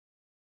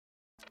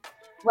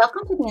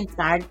Welcome to the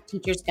Inspired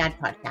Teacher's Guide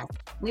podcast.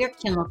 We are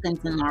Kim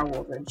Wilkins and Laura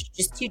Woolridge,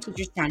 just two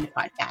teachers trying to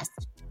podcast.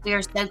 We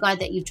are so glad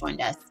that you've joined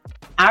us.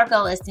 Our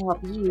goal is to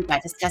help you by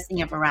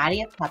discussing a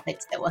variety of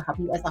topics that will help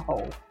you as a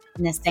whole,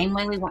 in the same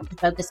way we want to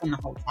focus on the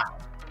whole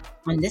child.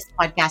 On this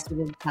podcast, we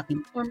will be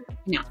talking in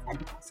and outside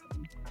the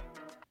classroom.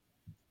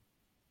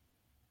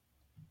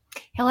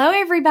 Hello,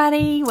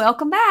 everybody.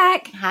 Welcome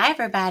back. Hi,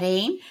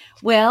 everybody.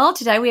 Well,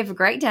 today we have a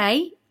great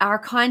day. Our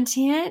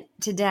content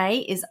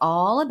today is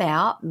all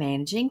about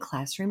managing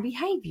classroom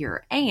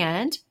behavior,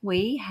 and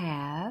we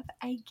have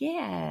a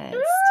guest.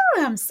 Ooh,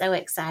 I'm so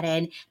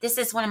excited. This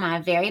is one of my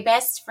very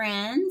best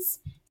friends.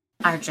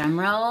 Our drum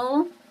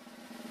roll.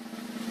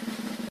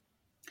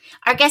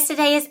 Our guest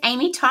today is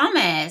Amy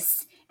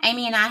Thomas.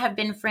 Amy and I have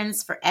been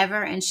friends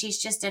forever, and she's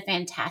just a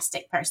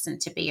fantastic person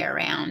to be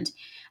around.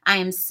 I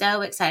am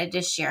so excited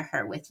to share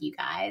her with you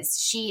guys.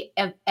 She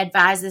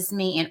advises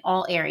me in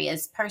all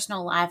areas,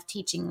 personal life,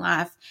 teaching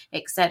life,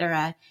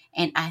 etc.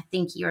 And I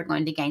think you're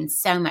going to gain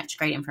so much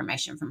great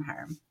information from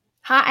her.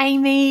 Hi,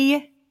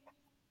 Amy.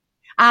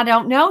 I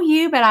don't know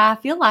you, but I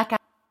feel like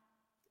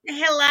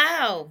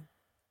Hello.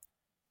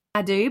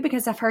 I do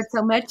because I've heard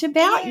so much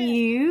about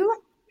you.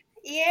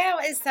 Yeah,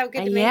 it's so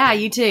good to meet Yeah,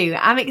 you. you too.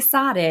 I'm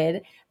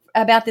excited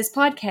about this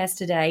podcast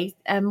today.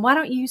 Why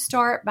don't you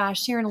start by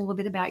sharing a little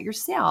bit about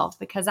yourself?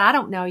 Because I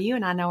don't know you,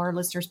 and I know our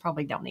listeners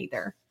probably don't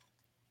either.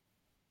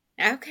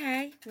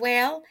 Okay.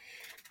 Well,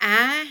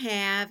 I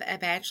have a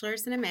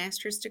bachelor's and a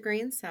master's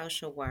degree in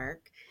social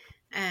work.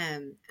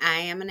 I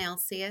am an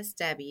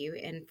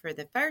LCSW, and for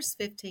the first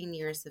 15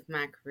 years of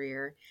my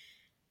career,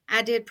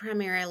 I did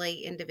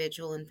primarily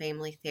individual and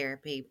family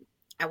therapy.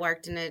 I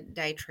worked in a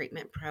day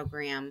treatment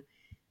program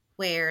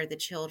where the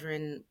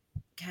children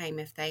came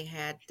if they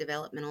had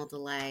developmental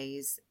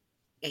delays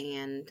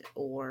and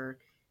or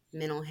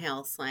mental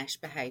health /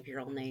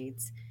 behavioral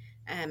needs.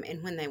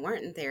 And when they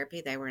weren't in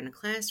therapy, they were in a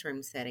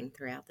classroom setting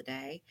throughout the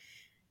day.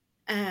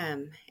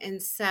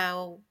 And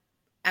so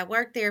I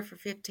worked there for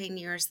 15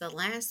 years. The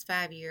last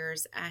 5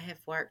 years, I have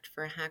worked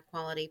for a high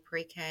quality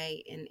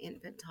pre-K and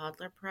infant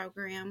toddler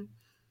program.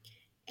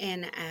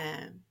 And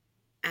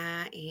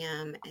I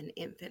am an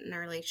infant and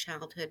early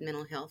childhood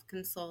mental health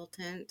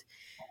consultant.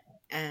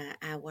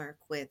 I work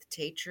with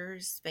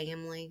teachers,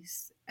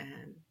 families,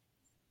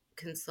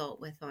 consult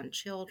with on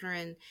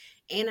children,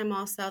 and I'm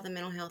also the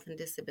mental health and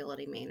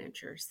disability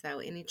manager. So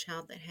any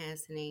child that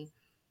has any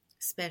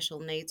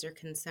special needs or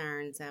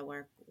concerns, I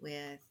work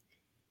with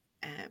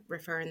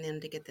referring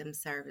them to get them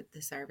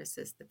the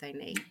services that they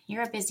need.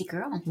 You're a busy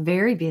girl.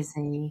 Very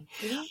busy.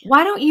 Yeah.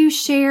 Why don't you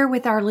share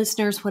with our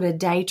listeners what a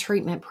day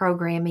treatment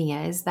program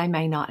is? They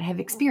may not have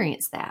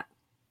experienced that.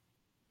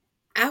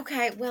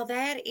 Okay, well,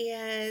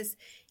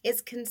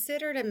 it's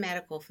considered a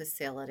medical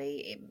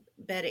facility,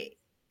 but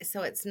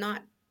so it's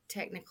not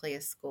technically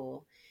a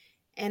school.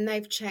 And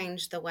they've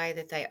changed the way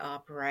that they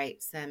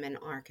operate some in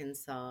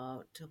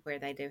Arkansas to where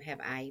they do have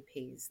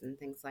IEPs and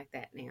things like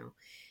that now.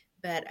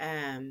 But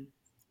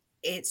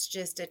it's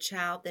just a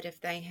child that if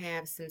they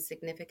have some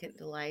significant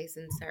delays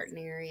in certain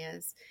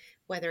areas,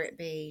 whether it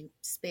be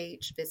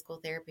speech, physical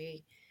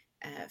therapy,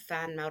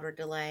 fine motor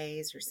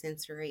delays, or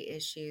sensory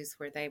issues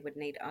where they would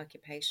need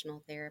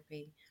occupational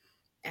therapy,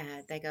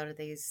 they go to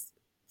these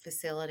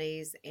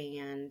facilities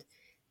and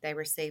they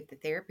receive the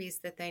therapies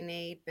that they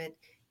need. But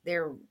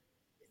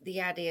the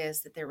idea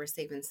is that they're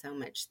receiving so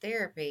much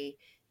therapy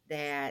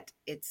that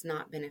it's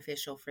not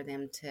beneficial for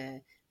them to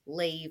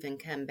leave and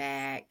come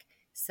back.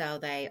 So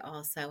they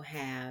also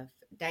have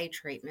day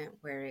treatment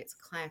where it's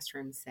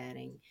classroom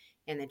setting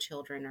and the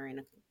children are in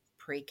a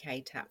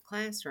pre-K type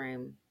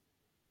classroom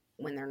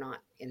when they're not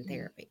in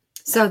therapy.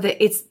 So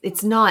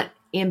it's not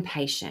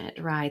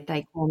inpatient, right?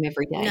 They come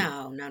every day.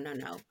 No.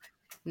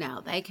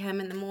 No, they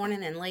come in the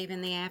morning and leave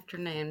in the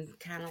afternoon,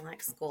 kind of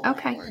like school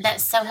Okay. hours.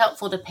 That's so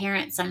helpful to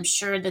parents. I'm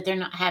sure that they're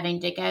not having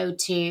to go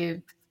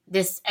to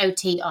this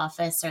OT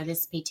office or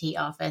this PT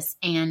office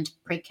and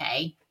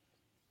pre-K.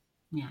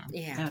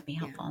 Yeah, that would be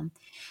helpful. Yeah.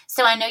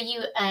 So I know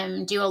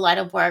you do a lot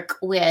of work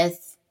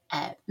with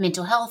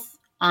mental health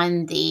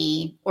on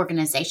the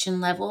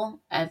organization level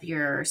of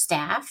your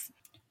staff.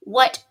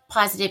 What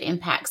positive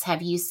impacts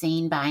have you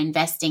seen by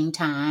investing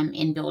time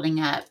in building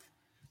up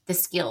the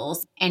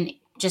skills and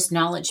just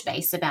knowledge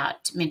base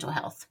about mental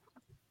health?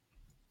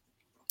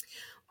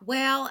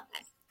 Well,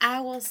 I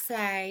will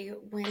say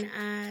when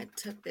I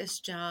took this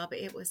job,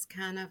 it was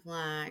kind of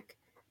like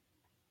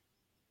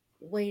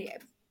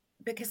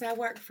because I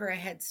work for a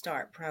Head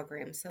Start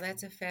program, so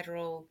that's a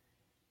federal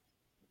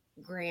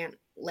grant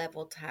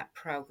level type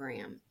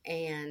program.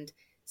 And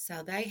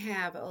so they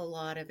have a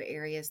lot of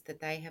areas that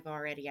they have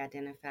already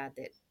identified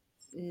that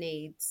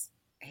needs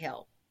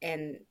help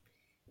and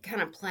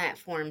kind of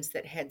platforms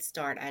that Head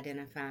Start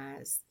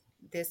identifies.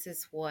 This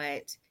is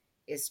what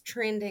is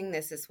trending.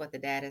 This is what the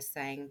data is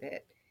saying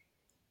that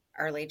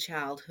early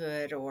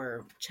childhood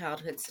or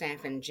childhood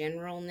staff in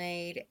general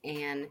need,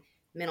 and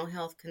mental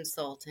health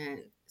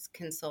consulting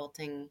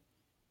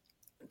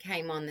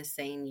came on the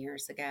scene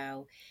years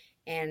ago,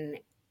 and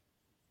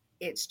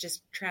it's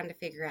just trying to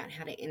figure out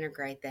how to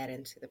integrate that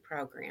into the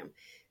program.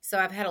 So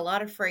I've had a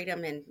lot of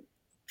freedom in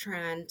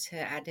trying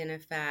to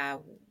identify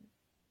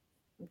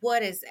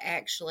what is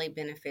actually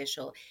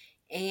beneficial.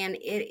 And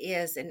it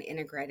is an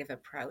integrative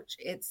approach.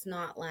 It's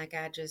not like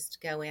I just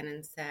go in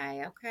and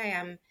say, okay,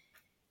 I'm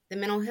the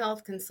mental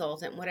health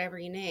consultant, whatever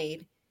you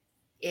need.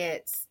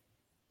 It's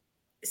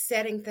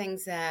setting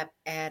things up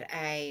at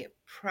a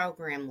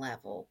program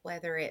level,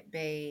 whether it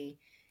be,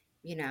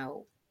 you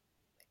know,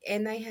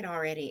 and they had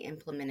already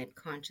implemented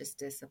conscious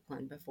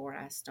discipline before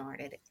I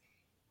started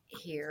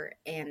here.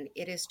 And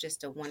it is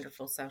just a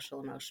wonderful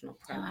social emotional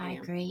Oh, I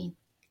program. agree.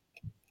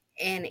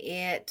 And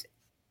it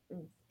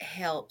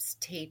helps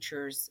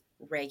teachers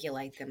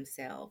regulate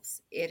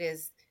themselves. It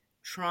is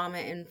trauma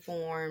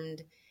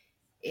informed.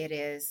 It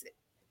is,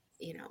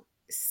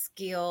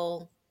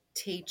 skill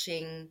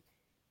teaching.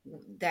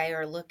 They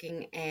are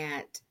looking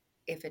at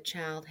if a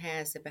child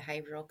has a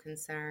behavioral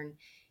concern,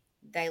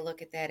 they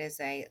look at that as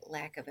a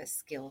lack of a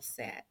skill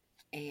set,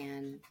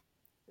 and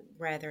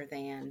rather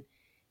than,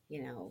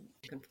 Been a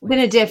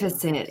skill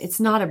deficit. helps It's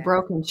not a develop.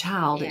 broken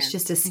child. It's Yeah,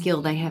 just a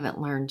skill they haven't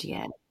learned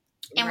yet.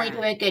 And we do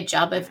right, a good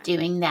job of right.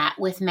 doing that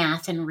with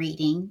math and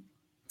reading,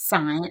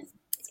 science,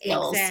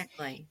 skills.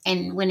 Exactly.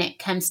 And when it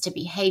comes to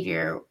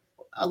behavior,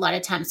 a lot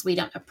of times we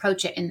don't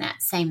approach it in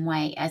that same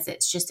way, as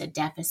it's just a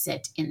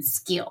deficit in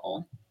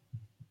skill.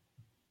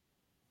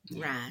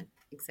 Right,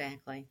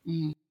 exactly.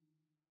 Mm.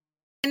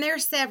 And there are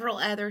several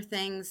other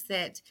things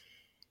that,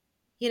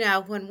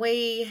 when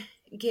we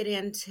get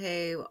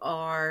into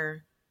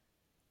our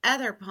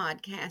other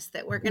podcasts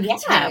that we're going to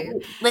Yeah,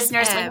 do,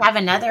 listeners, we um, have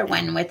another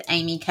one with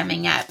Amy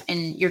coming up,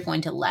 and you're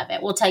going to love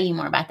it. We'll tell you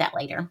more about that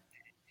later.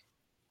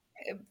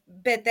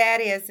 but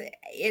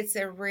it's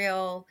a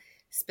real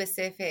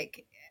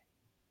specific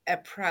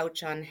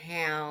approach on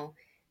how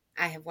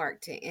I have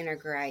worked to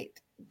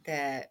integrate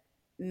the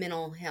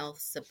mental health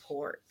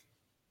support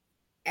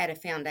at a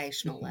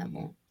foundational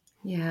level.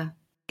 Yeah.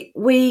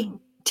 We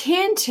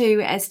tend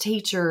to, as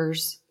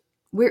teachers,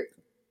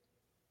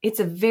 it's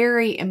a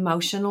very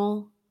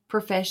emotional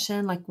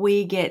profession. Like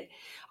we get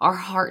our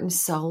heart and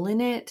soul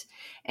in it.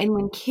 And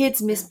when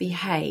kids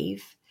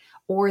misbehave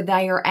or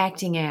they are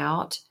acting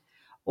out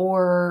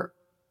or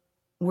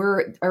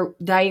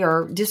they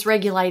are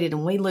dysregulated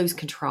and we lose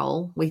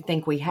control. We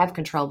think we have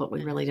control, but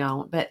we really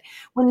don't. But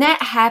when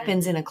that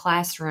happens in a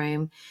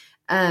classroom,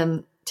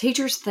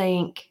 teachers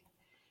think,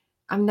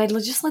 they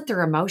just let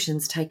their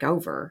emotions take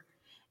over.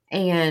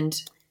 And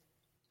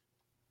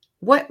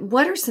what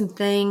are some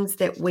things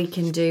that we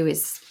can do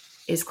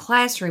as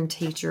classroom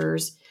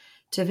teachers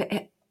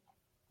to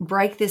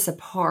break this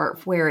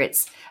apart, where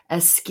it's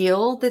a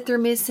skill that they're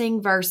missing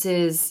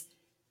versus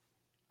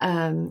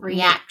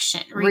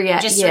Reaction,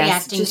 yes,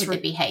 reacting to the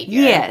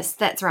behavior. Yes,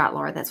 that's right,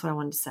 Laura. That's what I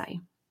wanted to say.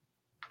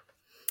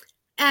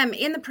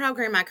 In the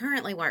program I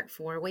currently work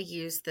for, we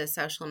use the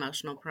social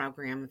emotional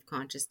program of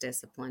conscious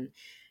discipline.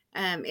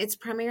 It's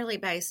primarily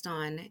based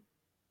on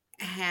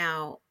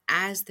how,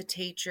 as the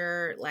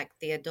teacher, like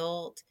the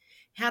adult,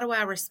 how do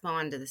I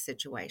respond to the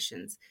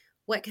situations?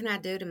 What can I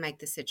do to make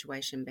the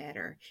situation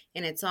better?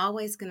 And it's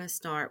always going to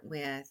start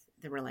with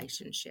the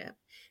relationship,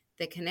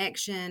 the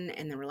connection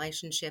and the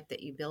relationship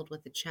that you build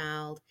with the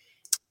child.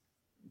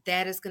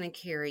 That is going to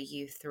carry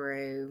you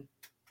through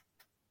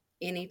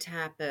any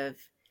type of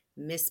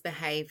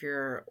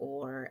misbehavior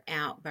or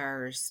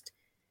outburst.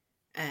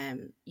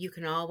 You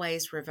can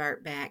always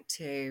revert back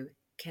to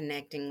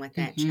connecting with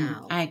that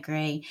child. I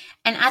agree.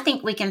 And I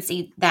think we can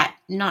see that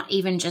not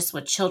even just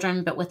with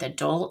children, but with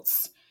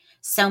adults.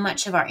 So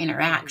much of our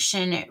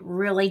interaction, it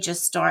really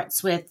just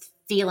starts with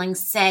feeling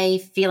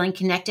safe, feeling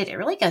connected. It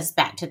really goes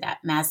back to that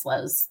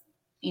Maslow's,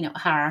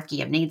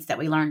 hierarchy of needs that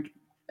we learned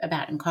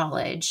about in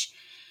college.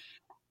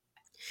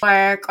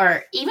 Work,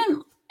 or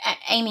even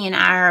Amy and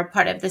I are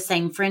part of the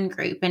same friend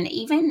group. And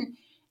even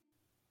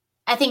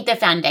I think the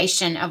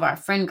foundation of our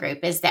friend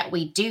group is that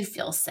we do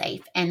feel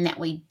safe and that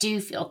we do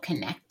feel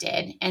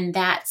connected. And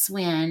that's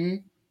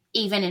when,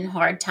 even in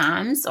hard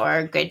times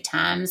or good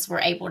times,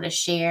 we're able to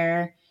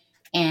share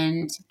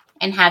and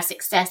have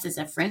success as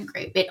a friend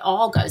group. It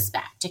all goes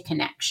back to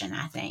connection,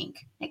 I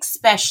think,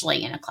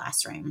 especially in a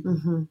classroom.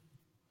 Mm-hmm.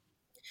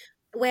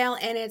 Well,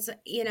 and it's,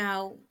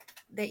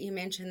 that you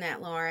mentioned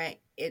that, Laura,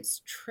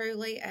 it's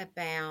truly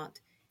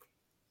about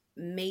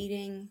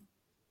meeting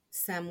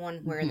someone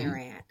where they're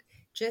at,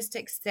 just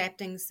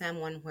accepting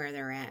someone where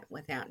they're at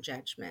without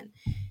judgment.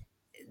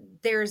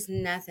 There's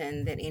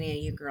nothing that any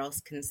of you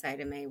girls can say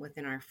to me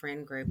within our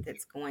friend group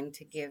that's going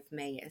to give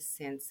me a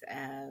sense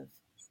of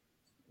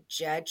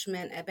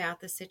judgment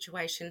about the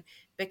situation,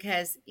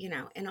 because,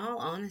 in all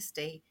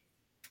honesty,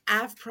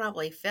 I've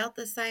probably felt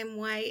the same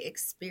way,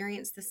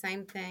 experienced the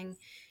same thing.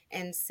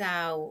 And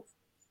so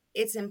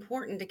it's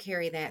important to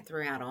carry that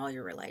throughout all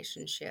your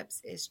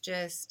relationships. It's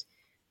just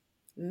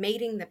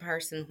meeting the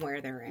person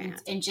where they're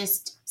at. And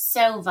just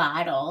so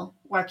vital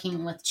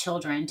working with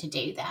children to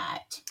do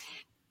that.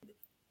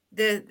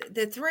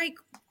 The three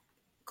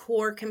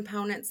core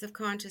components of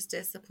conscious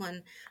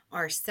discipline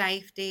are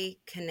safety,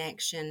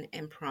 connection,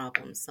 and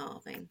problem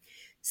solving.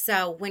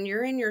 So when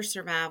you're in your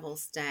survival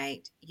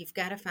state, you've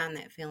got to find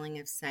that feeling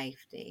of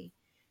safety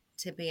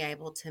to be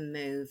able to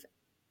move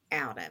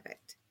out of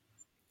it.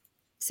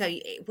 So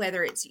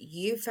whether it's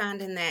you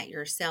finding that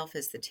yourself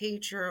as the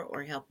teacher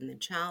or helping the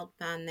child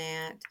find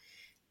that,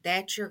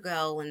 that's your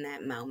goal in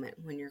that moment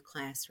when your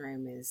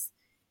classroom is,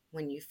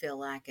 when you feel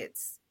like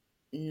it's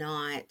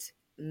not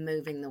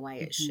moving the way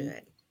it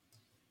should.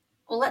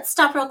 Well, let's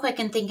stop real quick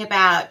and think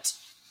about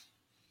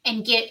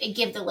and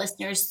give the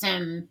listeners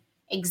some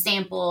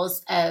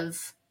examples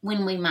of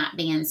when we might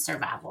be in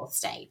survival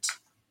state.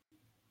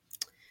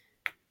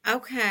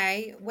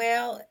 Okay,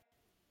 well,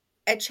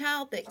 a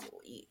child that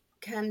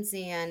comes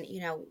in,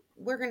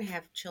 we're going to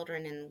have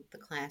children in the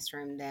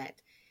classroom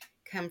that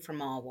come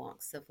from all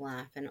walks of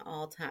life and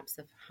all types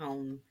of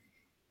home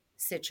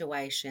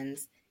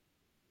situations.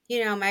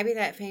 Maybe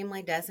that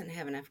family doesn't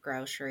have enough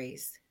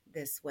groceries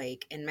this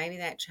week, and maybe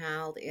that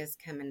child is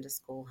coming to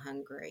school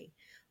hungry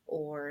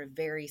or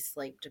very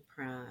sleep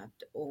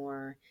deprived,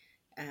 or,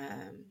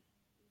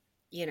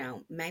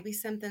 maybe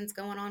something's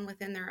going on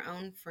within their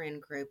own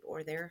friend group,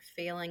 or they're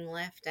feeling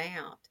left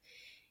out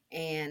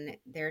and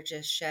they're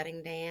just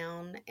shutting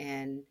down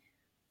and,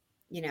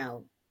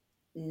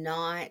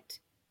 not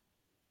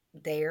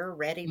there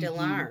ready to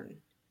learn.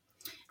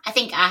 I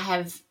think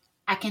I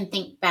can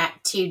think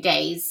back 2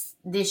 days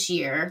this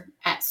year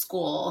at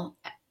school.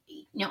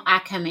 I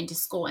come into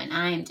school and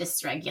I am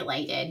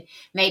dysregulated.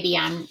 Maybe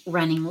I'm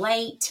running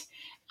late.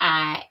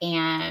 I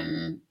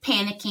am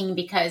panicking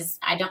because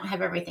I don't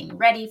have everything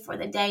ready for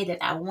the day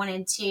that I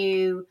wanted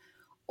to.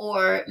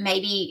 Or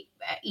maybe,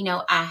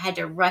 I had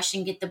to rush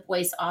and get the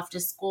boys off to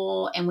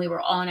school and we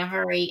were all in a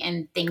hurry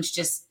and things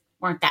just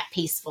weren't that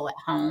peaceful at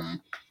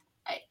home.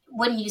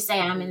 Wouldn't you say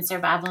I'm in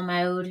survival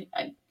mode?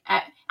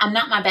 I'm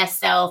not my best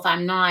self.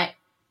 I'm not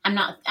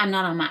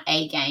on my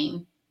A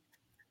game.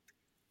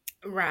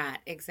 Right,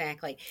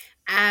 exactly.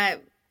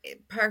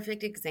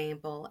 Perfect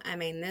example. I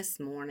mean, this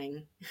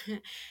morning,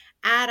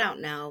 I don't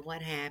know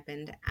what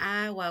happened.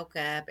 I woke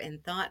up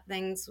and thought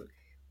things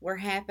were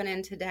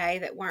happening today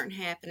that weren't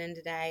happening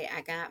today.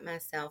 I got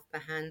myself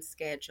behind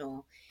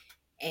schedule,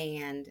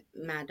 and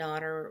my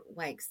daughter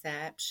wakes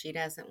up. She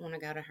doesn't want to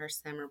go to her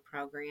summer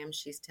program.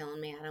 She's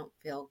telling me I don't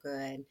feel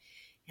good.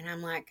 And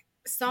I'm like,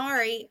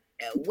 sorry,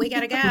 we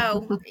got to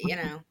go.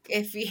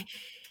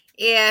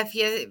 If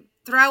you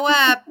throw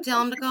up, tell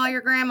them to call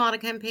your grandma to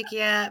come pick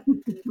you up.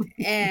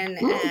 And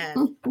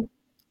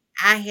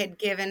I had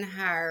given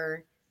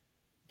her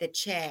the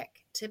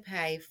check to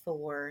pay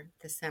for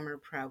the summer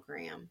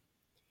program.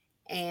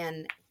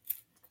 And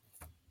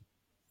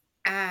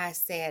I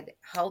said,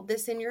 hold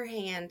this in your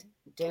hand.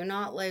 Do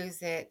not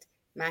lose it.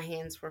 My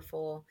hands were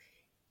full.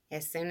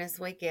 As soon as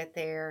we get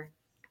there,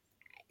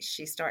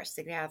 she starts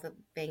to get out of the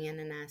van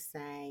and I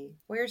say,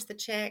 where's the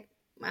check?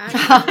 I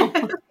don't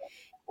know.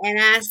 And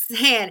I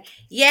said,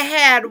 you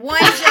had one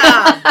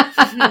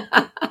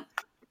job.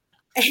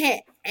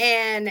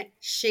 And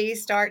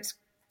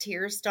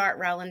tears start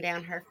rolling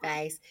down her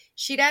face.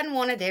 She doesn't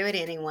want to do it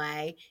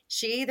anyway.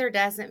 She either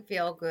doesn't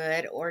feel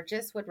good or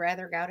just would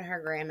rather go to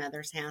her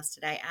grandmother's house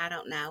today. I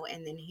don't know.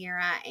 And then here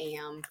I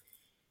am.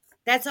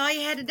 That's all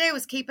you had to do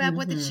was keep up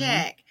with the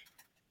check.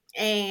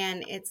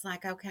 And it's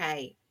like,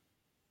 okay,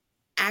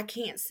 I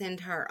can't send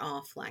her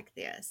off like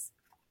this.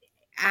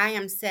 I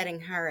am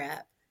setting her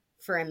up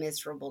for a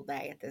miserable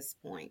day at this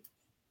point.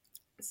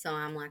 So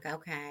I'm like,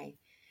 okay,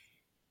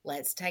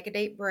 let's take a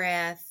deep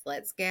breath.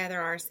 Let's gather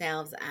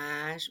ourselves.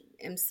 I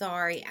am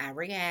sorry. I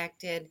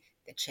reacted.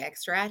 The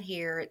check's right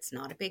here. It's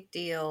not a big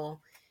deal.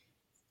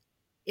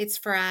 It's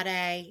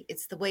Friday.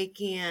 It's the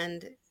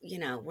weekend.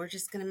 We're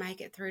just going to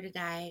make it through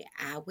today.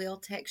 I will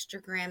text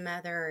your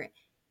grandmother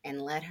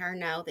and let her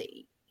know that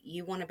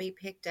you want to be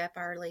picked up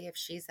early if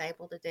she's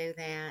able to do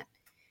that.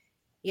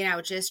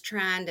 Just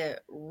trying to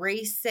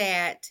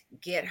reset,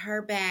 get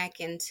her back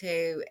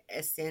into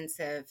a sense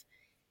of,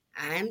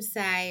 I'm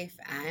safe,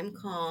 I'm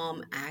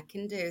calm, I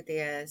can do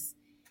this.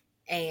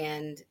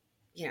 And,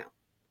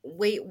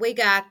 we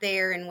got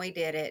there and we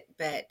did it,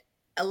 but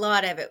a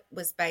lot of it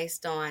was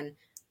based on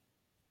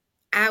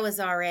I was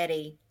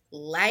already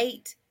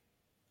late,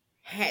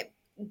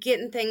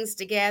 getting things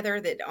together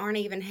that aren't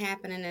even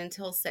happening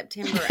until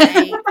September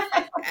 8th.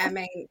 I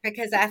mean,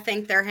 because I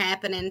think they're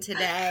happening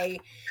today.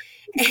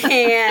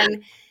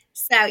 And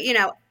so,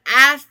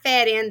 I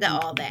fed into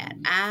all that.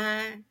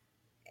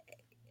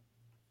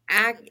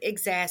 I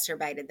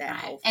exacerbated that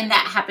whole thing. And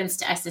that happens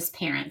to us as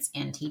parents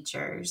and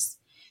teachers.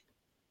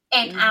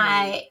 And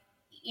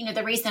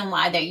the reason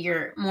why that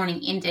your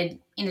morning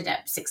ended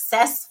up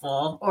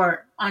successful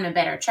or on a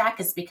better track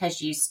is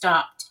because you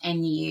stopped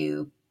and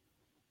you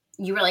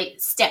really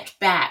stepped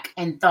back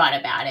and thought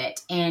about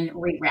it and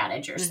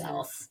rerouted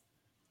yourself.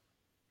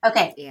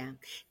 Okay. Yeah.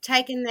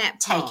 Taking that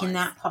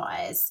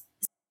pause.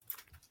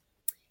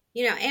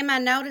 Am I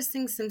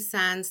noticing some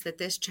signs that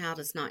this child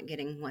is not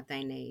getting what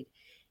they need?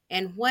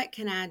 And what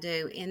can I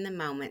do in the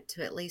moment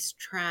to at least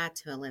try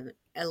to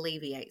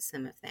alleviate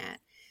some of that?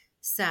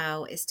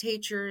 So, as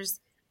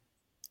teachers,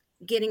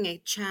 getting a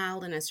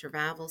child in a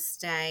survival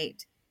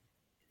state,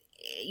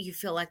 you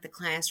feel like the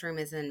classroom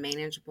is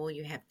unmanageable,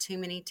 you have too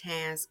many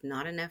tasks,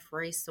 not enough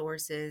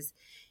resources,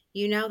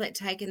 you know that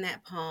taking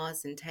that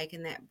pause and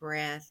taking that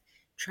breath,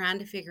 trying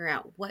to figure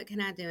out what can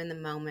I do in the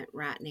moment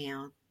right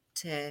now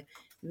to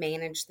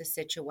manage the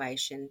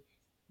situation,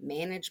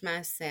 manage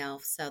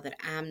myself so that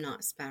I'm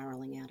not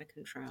spiraling out of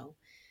control.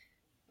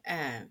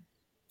 Uh,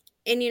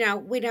 and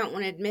we don't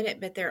want to admit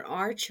it, but there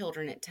are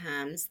children at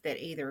times that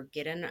either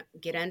get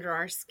under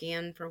our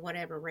skin for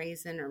whatever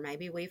reason, or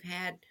maybe we've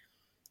had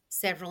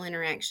several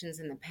interactions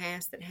in the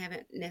past that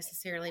haven't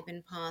necessarily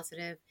been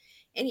positive.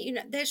 And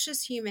that's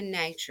just human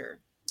nature.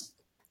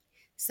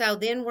 So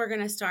then we're going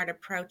to start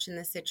approaching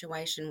the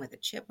situation with a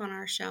chip on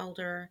our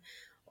shoulder,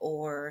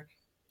 or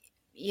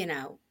you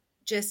know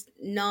just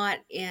not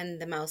in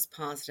the most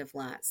positive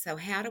light. So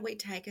how do we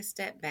take a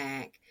step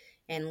back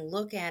and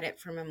look at it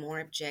from a more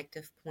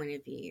objective point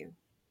of view,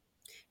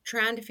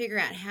 trying to figure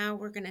out how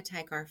we're going to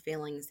take our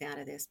feelings out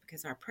of this,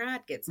 because our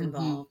pride gets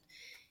involved.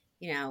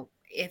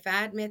 If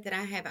I admit that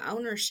I have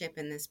ownership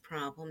in this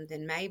problem,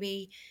 then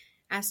maybe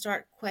I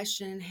start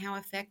questioning how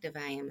effective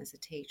I am as a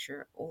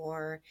teacher,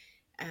 or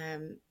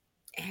um,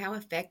 how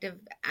effective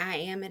I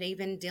am at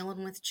even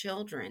dealing with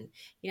children.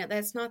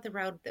 That's not the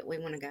road that we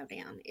want to go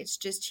down. It's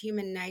just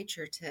human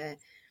nature to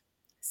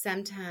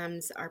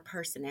sometimes our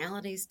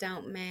personalities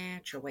don't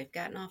match, or we've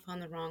gotten off on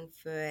the wrong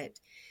foot.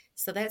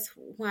 So that's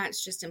why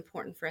it's just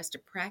important for us to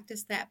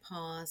practice that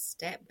pause,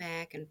 step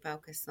back, and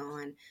focus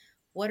on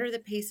what are the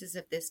pieces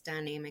of this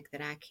dynamic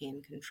that I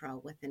can control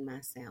within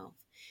myself,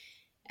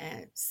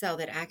 so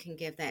that I can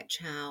give that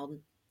child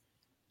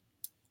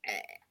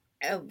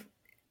a,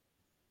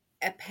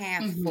 a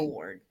path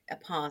forward, a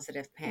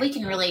positive path. We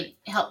can really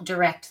help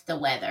direct the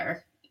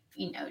weather.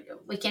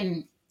 We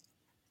can.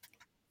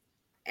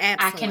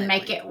 Absolutely. I can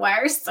make it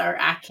worse, or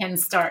I can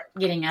start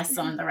getting us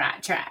on the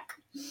right track.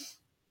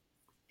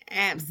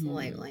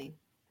 Absolutely.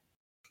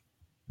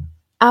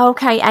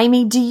 Okay,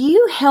 Amy, do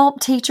you help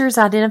teachers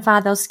identify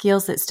those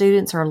skills that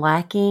students are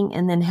lacking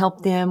and then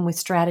help them with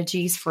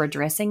strategies for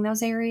addressing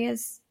those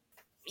areas?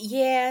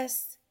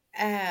 Yes.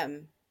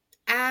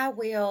 I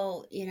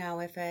will,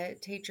 if a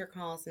teacher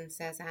calls and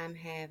says I'm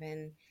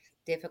having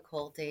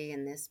difficulty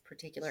in this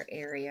particular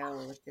area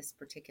or with this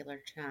particular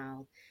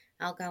child,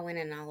 I'll go in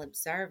and I'll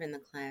observe in the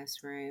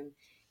classroom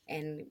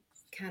and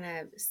kind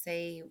of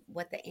see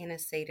what the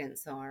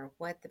antecedents are,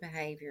 what the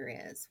behavior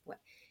is,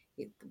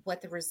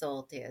 what the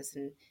result is,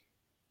 and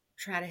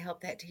try to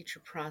help that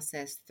teacher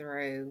process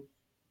through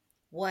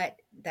what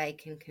they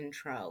can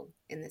control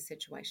in the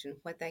situation,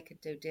 what they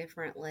could do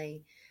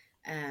differently.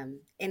 And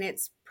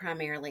it's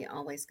primarily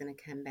always going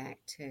to come back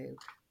to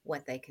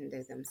what they can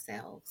do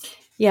themselves.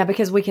 Yeah,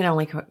 because we can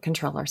only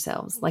control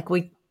ourselves.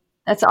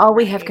 That's all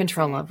we have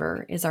control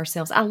over is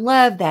ourselves. I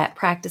love that,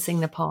 practicing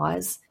the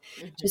pause,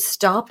 just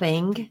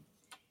stopping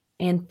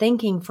and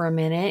thinking for a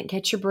minute,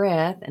 catch your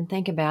breath and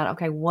think about,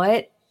 okay,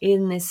 what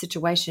in this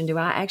situation do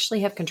I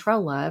actually have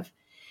control of?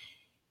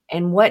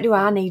 And what do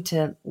I need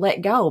to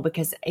let go?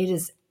 Because it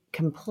is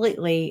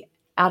completely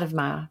out of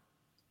my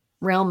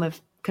realm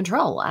of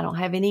control. I don't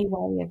have any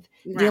way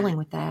of dealing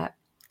with that.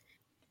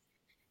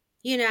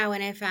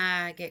 And if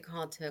I get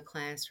called to a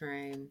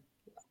classroom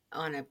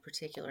on a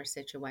particular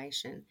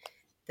situation,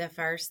 the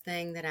first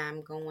thing that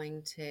I'm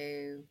going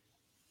to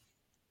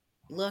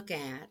look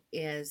at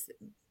is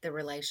the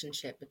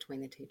relationship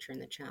between the teacher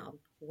and the child.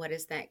 What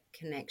is that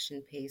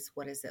connection piece?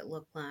 What does it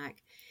look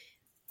like?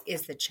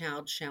 Is the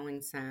child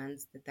showing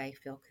signs that they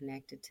feel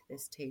connected to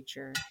this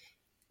teacher?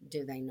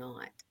 Do they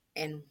not?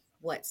 And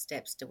what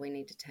steps do we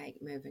need to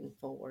take moving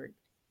forward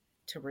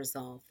to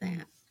resolve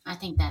that? I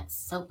think that's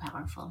so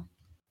powerful.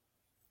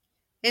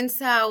 And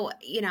so,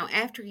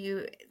 after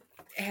you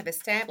have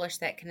established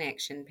that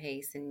connection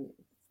piece and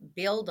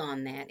build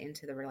on that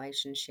into the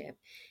relationship,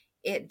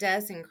 it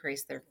does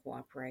increase their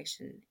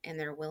cooperation and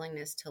their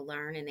willingness to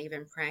learn and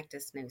even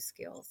practice new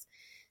skills.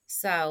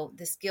 So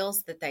the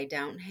skills that they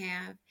don't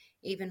have,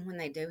 even when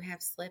they do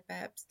have slip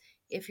ups,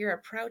 if you're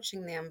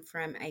approaching them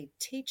from a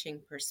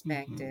teaching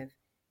perspective,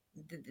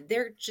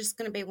 they're just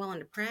going to be willing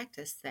to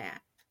practice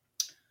that.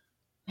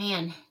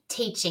 Man,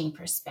 teaching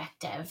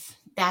perspective.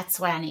 That's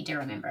what I need to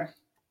remember.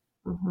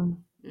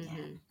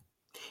 Yeah.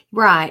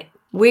 Right.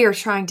 We are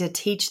trying to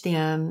teach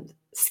them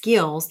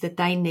skills that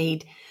they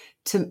need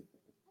to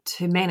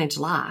manage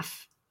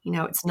life.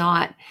 It's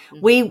not,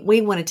 we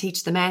want to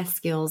teach the math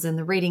skills and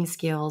the reading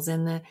skills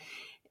and the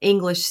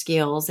English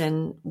skills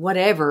and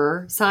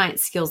whatever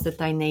science skills that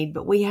they need,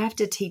 but we have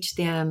to teach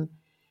them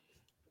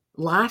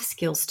life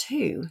skills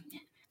too.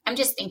 I'm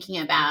just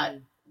thinking about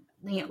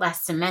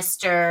last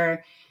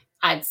semester,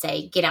 I'd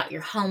say, get out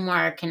your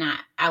homework. And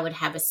I would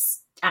have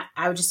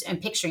I'm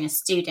picturing a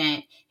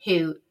student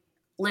who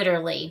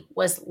literally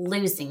was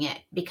losing it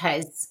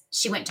because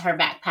she went to her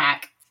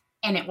backpack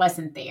and it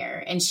wasn't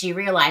there. And she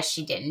realized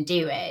she didn't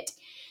do it.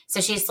 So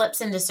she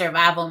slips into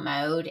survival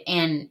mode,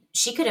 and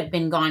she could have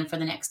been gone for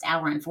the next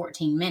hour and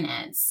 14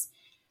 minutes.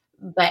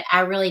 But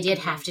I really did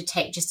have to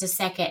take just a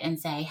second and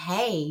say,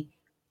 hey,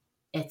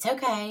 it's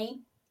okay.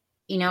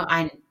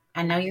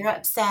 I know you're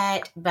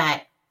upset,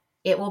 but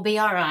It will be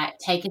all right.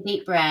 Take a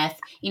deep breath.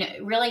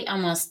 Really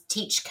almost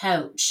teach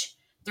coach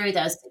through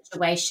those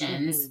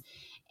situations.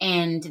 Mm-hmm.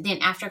 And then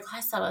after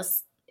class, I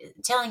was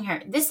telling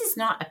her, this is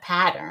not a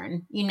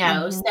pattern,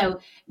 Mm-hmm. so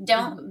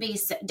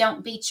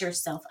don't beat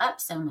yourself up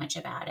so much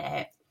about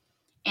it.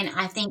 And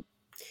I think,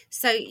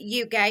 So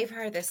you gave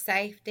her the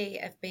safety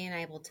of being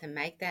able to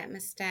make that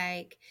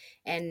mistake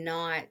and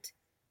not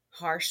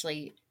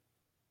harshly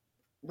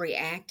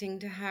reacting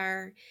to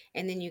her.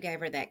 And then you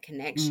gave her that mm,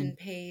 connection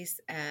piece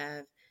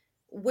of,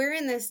 we're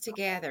in this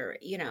together.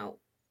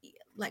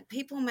 Like,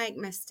 people make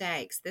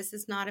mistakes. This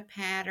is not a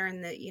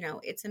pattern that,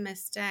 it's a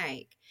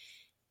mistake.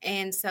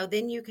 And so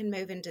then you can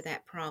move into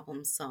that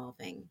problem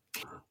solving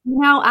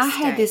I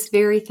had this state.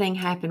 very thing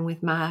happen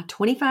with my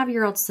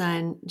 25-year-old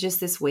son just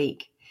this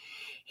week.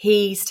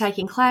 He's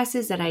taking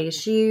classes at Mhm.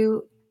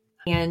 ASU,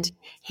 and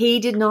he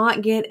did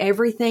not get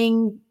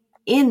everything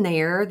in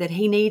there that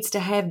he needs to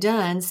have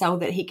done so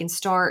that he can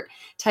start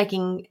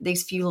taking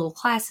these few little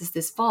classes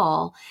this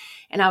fall.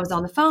 And I was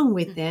on the phone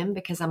with Mhm. him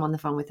because I'm on the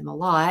phone with him a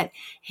lot.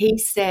 He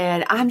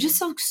said,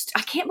 Mhm.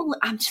 I can't believe,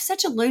 I'm just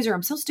such a loser.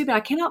 I'm so stupid.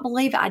 I cannot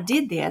believe I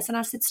did this. And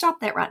I said, stop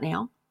that right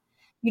now.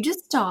 You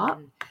just stop.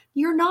 Mhm.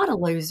 You're not a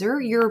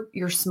loser.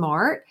 You're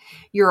smart.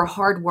 You're a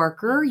hard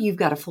worker. Mhm. You've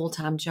got a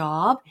full-time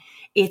job.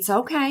 It's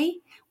okay.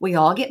 We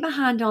all get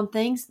behind on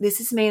things. This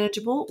is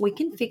manageable. We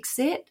can fix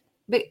it.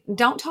 But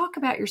don't talk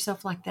about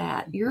yourself like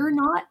that. You're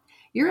not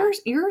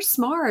you're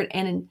smart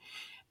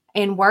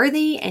and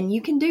worthy, and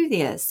you can do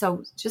this.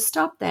 So just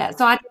stop that.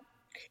 So I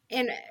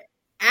And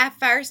I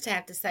first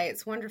have to say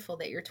it's wonderful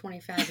that your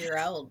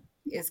 25-year-old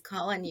is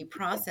calling you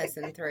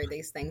processing through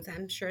these things.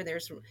 I'm sure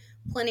there's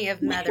plenty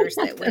of mothers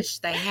that wish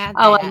they had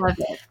oh, I that. love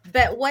it.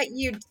 But what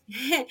you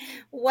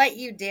what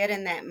you did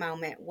in that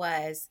moment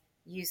was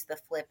use the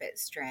flip it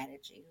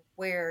strategy,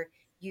 where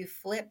you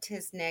flipped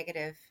his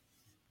negative,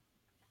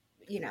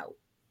 you know,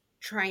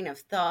 train of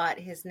thought,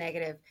 his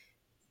negative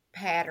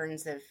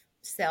patterns of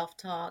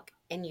self-talk,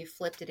 and you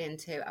flipped it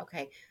into,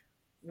 okay,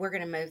 we're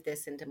going to move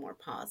this into more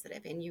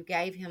positive. And you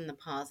gave him the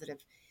positive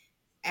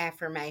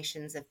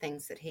affirmations of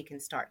things that he can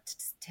start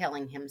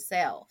telling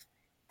himself.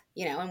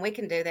 And we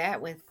can do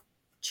that with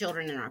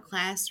children in our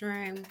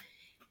classroom.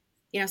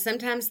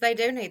 Sometimes they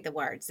do need the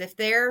words. If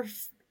they're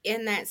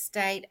in that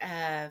state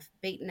of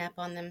beating up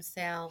on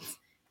themselves,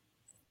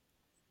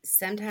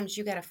 sometimes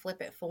you got to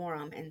flip it for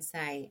them and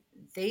say,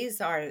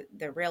 these are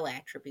the real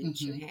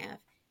attributes you mhm. have.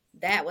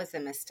 That was a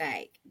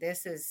mistake.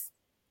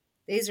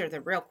 These are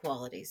the real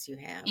qualities you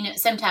have.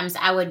 Sometimes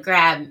I would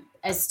grab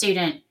a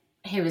student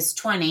who was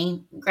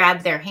 20,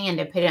 grab their hand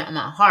and put it on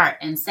my heart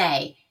and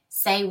say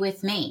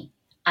with me,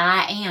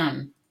 I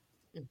am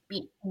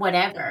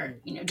whatever,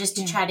 Mm-hmm. just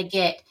to Yeah. try to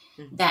get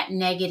Mm-hmm. that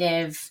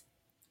negative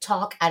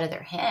talk out of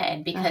their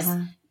head, because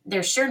Uh-huh.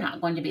 they're sure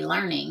not going to be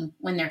learning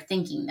when they're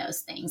thinking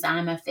those things.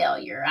 I'm a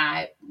failure.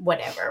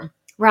 Whatever.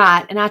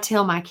 Right. And I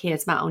tell my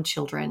kids, my own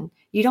children,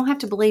 you don't have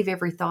to believe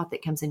every thought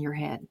that comes in your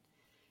head.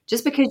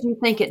 Just because you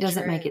think it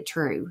doesn't make True. it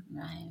true.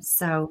 Right.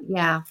 So,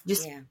 yeah,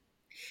 just Yeah.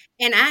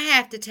 And I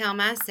have to tell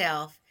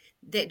myself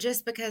that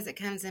just because it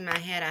comes in my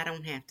head, I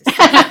don't have to say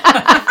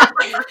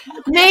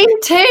it. me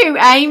too,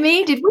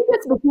 Amy.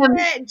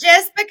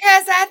 Just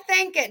because I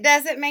think it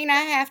doesn't mean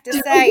I have to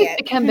Did we just say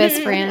become best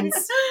it.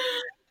 friends?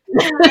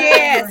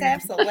 Yes,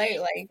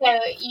 absolutely. So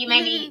you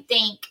made me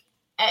think,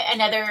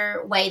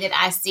 another way that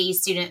I see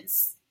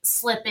students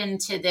slip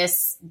into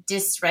this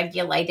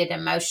dysregulated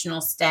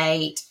emotional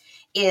state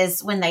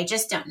is when they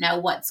just don't know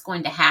what's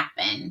going to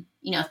happen.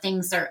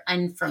 Things are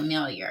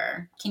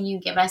unfamiliar. Can you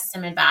give us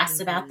some advice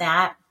about Hmm.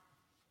 that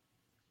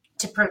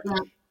to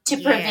prevent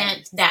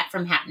Yes. that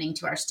from happening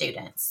to our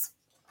students?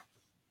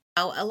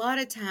 Oh, a lot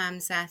of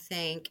times I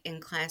think in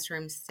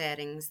classroom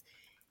settings,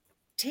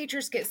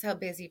 teachers get so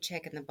busy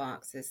checking the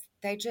boxes.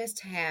 They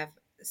just have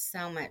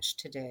so much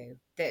to do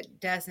that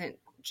doesn't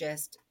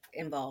just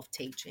involve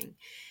teaching.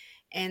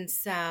 And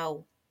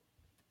so,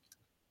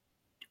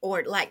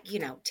 or like,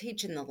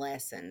 teaching the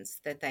lessons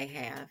that they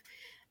have.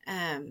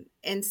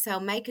 And so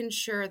making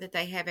sure that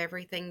they have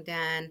everything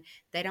done,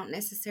 they don't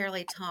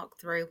necessarily talk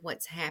through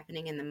what's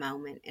happening in the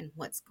moment and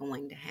what's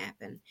going to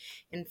happen.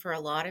 And for a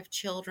lot of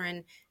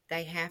children,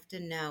 they have to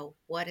know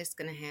what is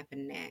going to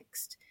happen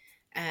next.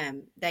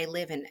 They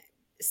live in,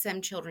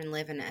 some children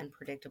live in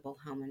unpredictable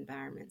home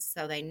environments,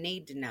 so they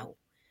need to know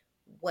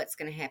what's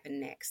going to happen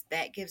next.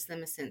 That gives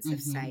them a sense of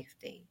Mm-hmm.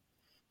 safety.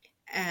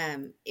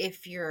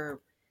 If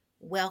you're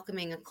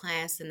welcoming a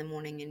class in the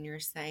morning and you're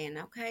saying,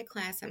 okay,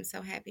 class, I'm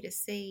so happy to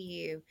see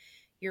you,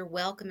 you're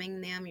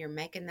welcoming them, you're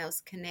making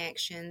those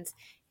connections,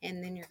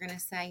 and then you're going to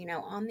say,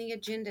 on the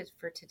agenda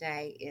for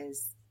today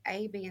is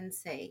A, B, and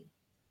C.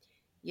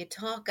 You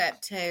talk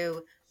up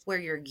to where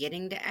you're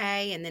getting to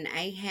A, and then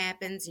A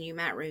happens, and you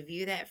might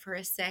review that for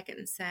a second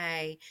and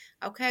say,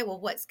 okay, well,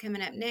 what's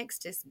coming up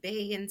next is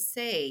B and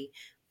C.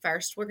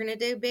 First, we're going to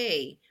do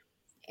B,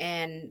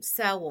 and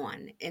so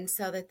on. And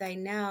so that they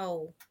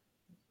know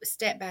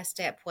step by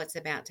step what's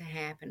about to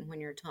happen when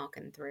you're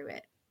talking through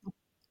it.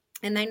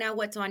 And they know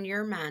what's on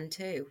your mind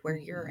too, where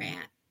you're Mm-hmm.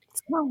 at.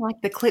 kind of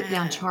like the clip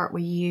down chart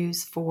we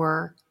use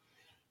for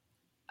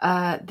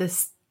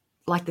this,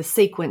 like the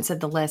sequence of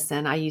the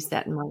lesson. I use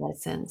that in my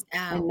lessons,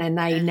 and then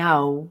they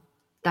know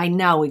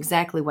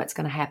exactly what's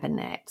going to happen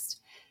next.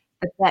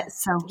 But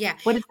that's so. Yeah.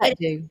 What does that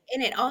do?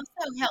 And it also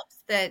helps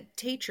the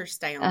teacher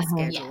stay on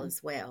schedule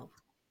as well.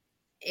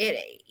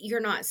 You're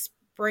not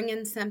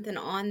springing something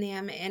on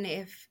them, and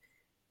if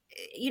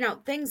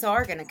things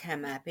are going to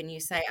come up, and you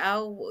say,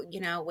 "Oh,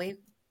 we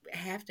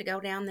have to go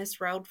down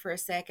this road for a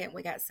second.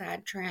 We got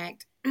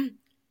sidetracked.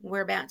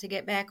 We're about to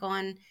get back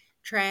on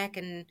track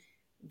and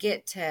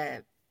get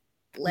to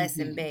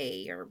lesson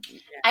B." Or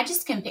I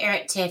just compare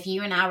it to if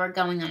you and I were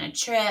going on a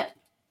trip.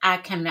 I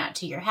come out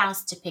to your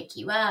house to pick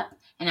you up,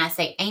 and I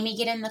say, "Amy,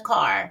 get in the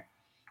car."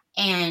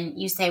 And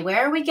you say,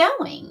 "Where are we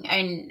going?"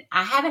 And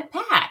I haven't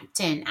packed.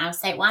 And I'll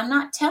say, "Well, I'm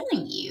not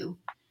telling you."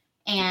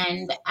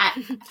 And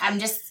I'm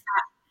just...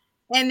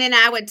 And then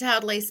I would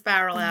totally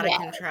spiral out of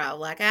control.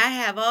 Like, I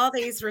have all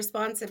these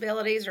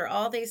responsibilities or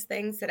all these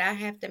things that I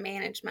have to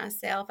manage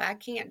myself. I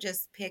can't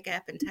just pick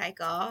up and take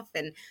off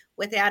and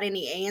without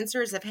any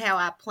answers of how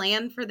I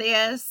plan for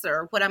this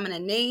or what I'm going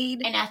to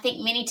need. And I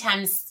think many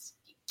times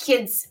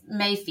kids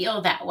may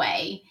feel that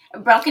way.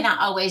 Brock and I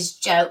always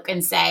joke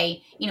and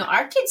say,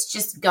 our kids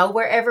just go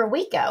wherever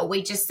we go.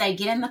 We just say,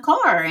 "Get in the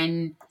car,"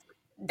 and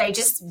they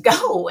just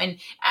go. And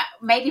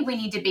maybe we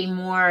need to be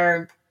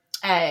more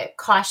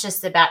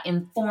cautious about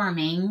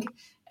informing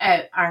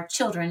our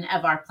children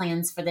of our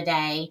plans for the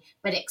day,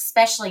 but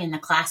especially in the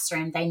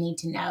classroom, they need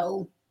to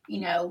know,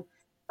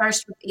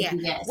 first.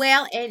 This.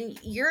 Well, and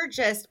you're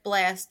just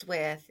blessed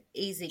with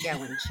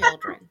easygoing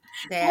children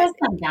that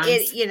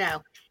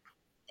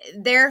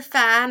they're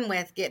fine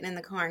with getting in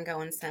the car and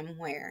going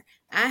somewhere.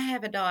 I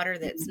have a daughter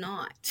that's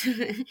not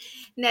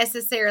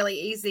necessarily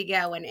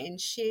easygoing, and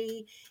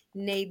she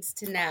needs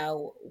to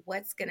know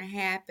what's going to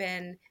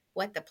happen,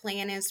 what the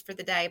plan is for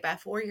the day. By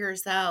 4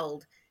 years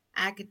old,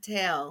 I could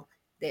tell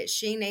that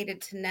she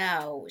needed to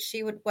know.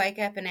 She would wake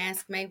up and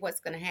ask me, "What's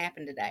going to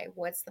happen today?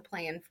 What's the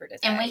plan for today?"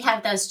 And we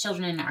have those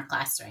children in our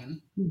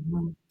classroom.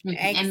 Exactly.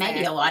 And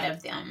maybe a lot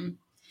of them.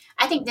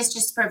 I think this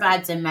just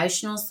provides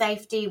emotional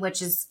safety,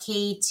 which is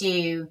key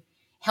to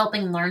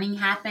helping learning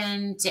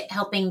happen, to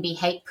helping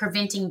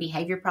preventing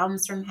behavior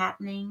problems from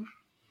happening.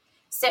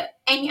 So,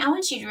 Amy, I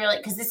want you to really,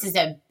 because this is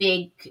a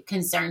big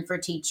concern for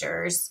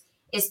teachers,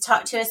 is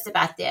talk to us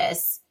about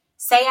this.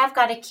 Say I've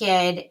got a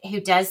kid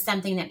who does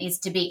something that needs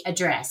to be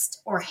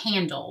addressed or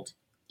handled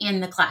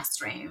in the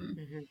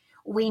classroom.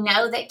 We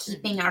know that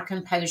keeping our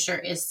composure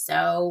is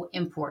so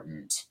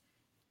important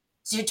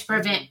to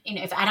prevent,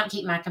 if I don't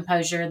keep my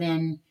composure,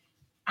 then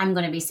I'm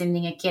going to be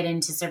sending a kid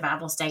into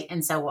survival state,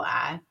 and so will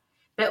I.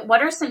 But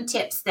what are some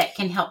tips that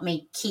can help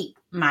me keep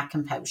my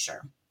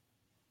composure?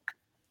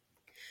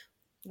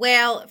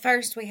 Well,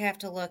 first we have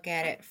to look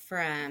at it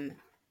from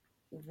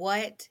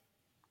what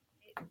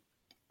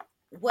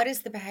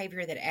is the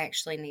behavior that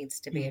actually needs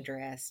to be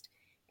addressed,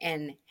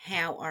 and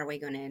how are we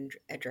going to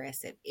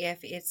address it?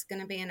 If it's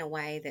going to be in a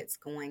way that's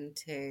going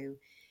to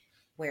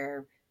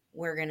where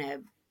we're going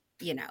to,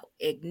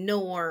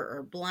 ignore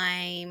or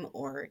blame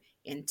or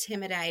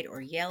intimidate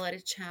or yell at a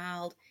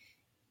child,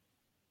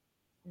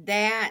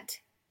 that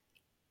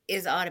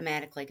is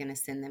automatically going to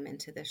send them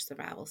into the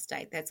survival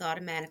state. That's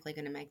automatically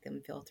going to make them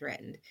feel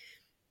threatened.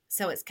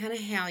 So it's kind of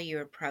how you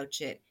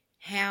approach it,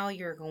 how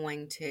you're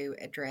going to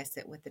address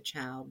it with the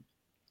child.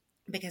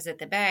 Because at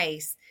the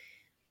base,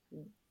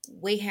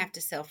 we have to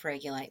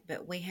self-regulate,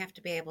 but we have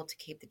to be able to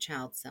keep the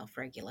child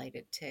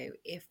self-regulated too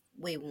if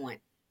we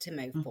want to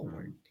move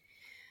forward.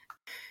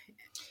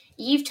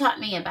 You've taught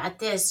me about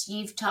this.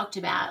 You've talked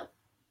about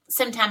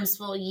sometimes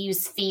we'll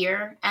use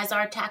fear as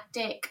our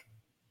tactic,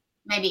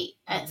 maybe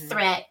a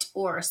threat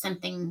or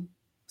something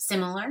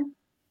similar.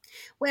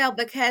 Well,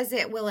 because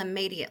it will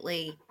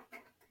immediately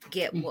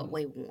get what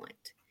we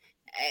want.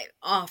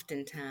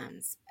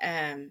 Oftentimes,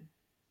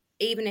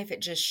 even if it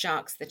just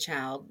shocks the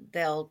child,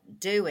 they'll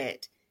do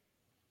it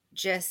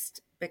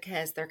just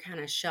because they're kind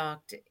of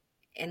shocked,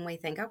 and we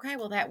think, okay,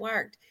 well, that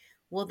worked.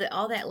 Well,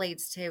 all that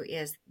leads to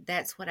is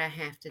that's what I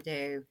have to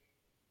do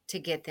to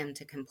get them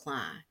to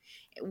comply.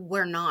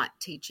 We're not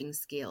teaching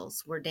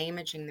skills. We're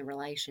damaging the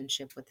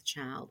relationship with the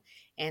child,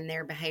 and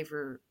their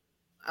behavior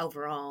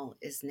overall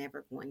is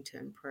never going to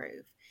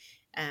improve.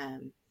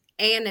 And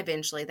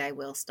eventually they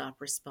will stop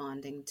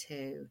responding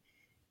to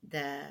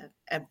the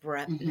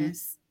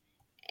abruptness,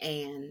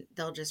 and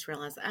they'll just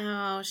realize,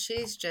 oh,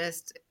 she's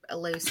just a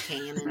loose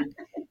cannon.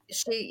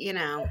 She,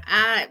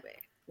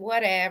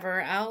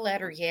 whatever, I'll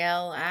let her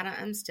yell.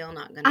 I'm still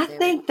not going to do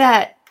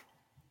it.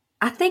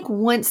 I think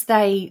once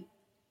they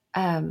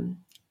kind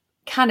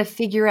of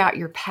figure out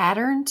your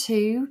pattern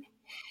too,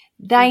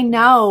 they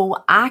know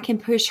I can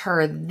push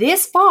her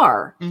this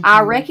far.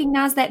 I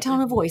recognize that tone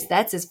of voice.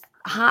 That's as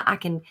high. I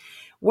can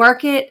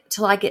work it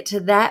till I get to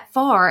that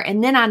far,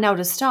 and then I know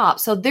to stop.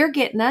 So they're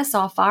getting us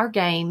off our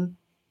game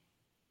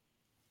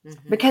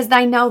because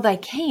they know they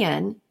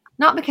can,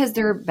 not because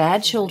they're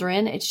bad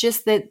children. It's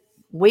just that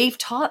we've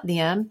taught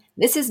them,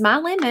 this is my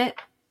limit.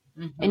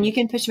 and you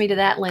can push me to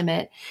that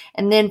limit.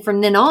 And then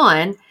from then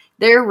on,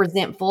 they're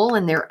resentful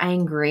and they're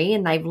angry,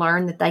 and they've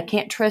learned that they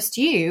can't trust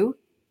you,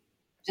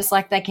 just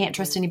like they can't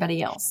trust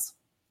anybody else.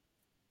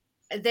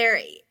 There,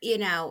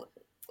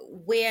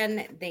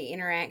 when the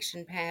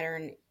interaction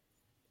pattern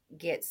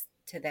gets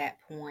to that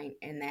point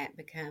and that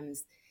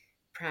becomes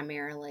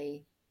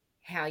primarily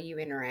how you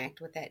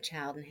interact with that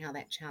child and how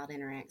that child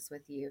interacts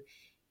with you,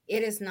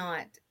 it is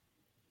not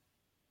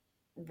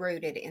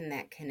rooted in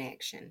that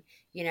connection.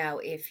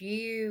 If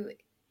you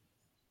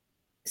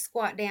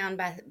squat down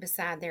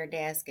beside their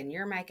desk and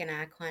you're making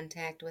eye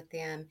contact with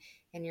them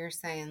and you're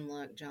saying,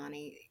 look,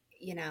 Johnny,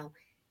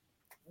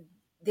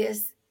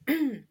 this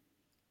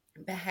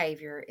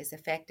behavior is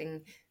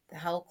affecting the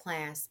whole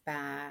class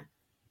by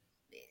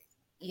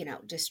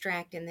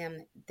distracting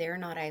them. They're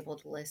not able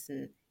to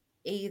listen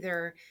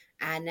either.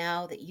 I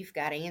know that you've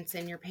got ants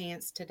in your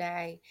pants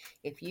today.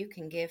 If you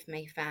can give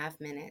me 5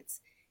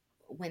 minutes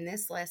when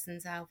this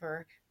lesson's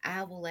over,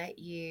 I will let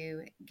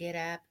you get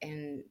up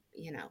and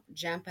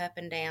jump up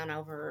and down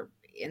over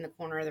in the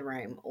corner of the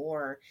room,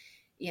 or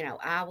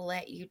I will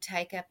let you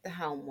take up the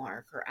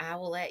homework, or I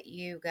will let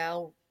you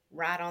go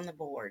right on the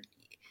board.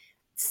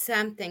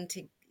 Something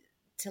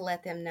to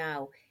let them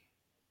know,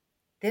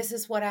 this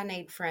is what I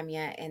need from you,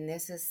 and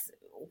this is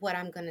what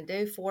I'm going to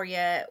do for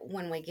you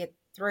when we get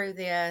through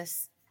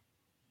this.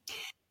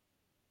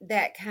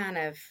 That kind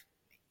of,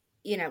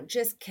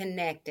 just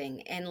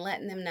connecting and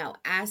letting them know,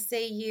 I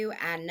see you,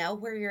 I know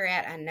where you're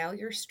at, I know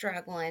you're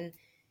struggling.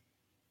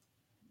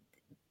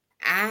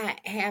 I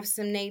have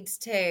some needs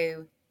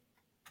too,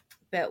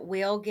 but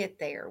we'll get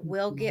there.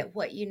 We'll get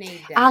what you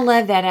need done. I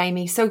love that,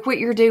 Amy. So what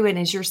you're doing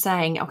is you're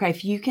saying, okay,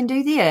 if you can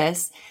do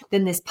this,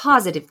 then this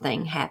positive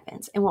thing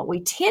happens. And what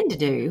we tend to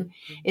do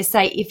is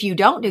say, if you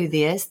don't do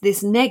this,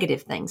 this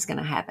negative thing's going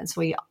to happen. So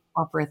we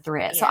offer a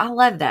threat. Yeah. So I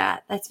love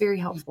that. That's very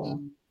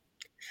helpful.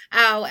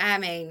 Oh, I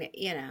mean,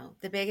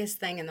 the biggest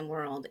thing in the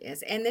world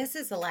is, and this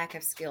is a lack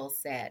of skill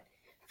set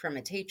from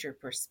a teacher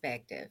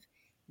perspective,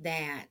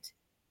 that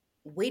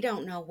we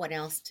don't know what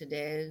else to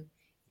do.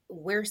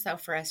 We're so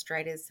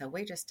frustrated, so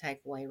we just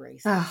take away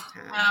recess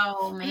time.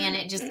 Oh, man,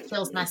 it just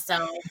kills my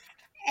soul.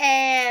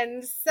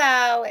 And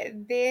so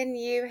then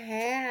you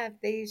have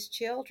these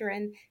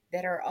children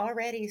that are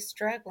already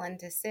struggling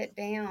to sit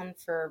down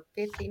for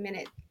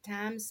 50-minute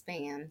time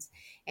spans,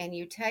 and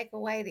you take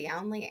away the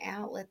only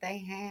outlet they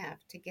have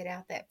to get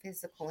out that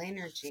physical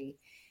energy.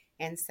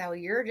 And so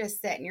you're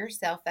just setting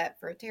yourself up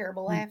for a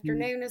terrible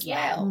afternoon as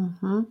well.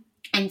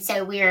 And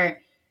so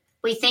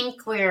we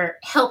think we're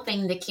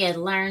helping the kid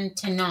learn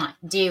to not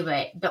do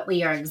it, but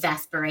we are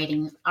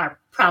exasperating our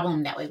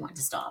problem that we want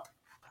to stop.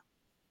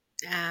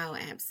 Oh,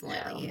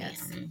 absolutely,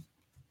 yes. Man.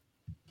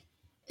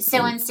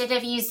 So instead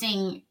of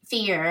using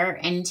fear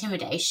and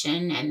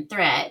intimidation and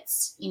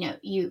threats,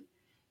 you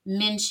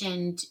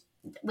mentioned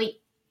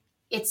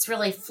it's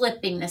really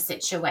flipping the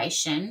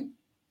situation,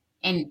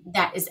 and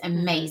that is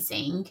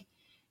amazing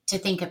to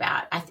think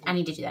about. I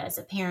need to do that as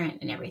a parent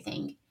and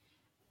everything.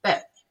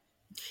 But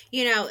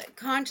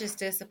conscious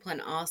discipline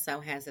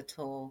also has a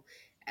tool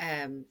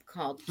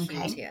called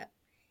Q-tip,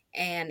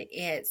 and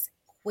it's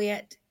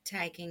quit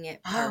taking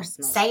it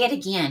personally. Say it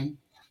again.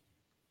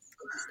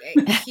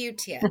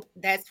 Q-tip.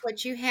 That's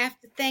what you have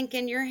to think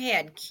in your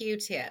head.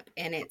 Q-tip,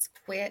 and it's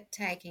quit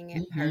taking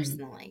it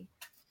personally.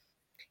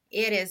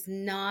 It is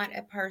not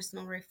a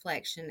personal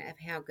reflection of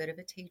how good of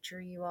a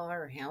teacher you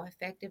are or how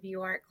effective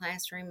you are at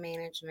classroom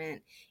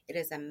management. It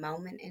is a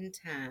moment in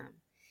time.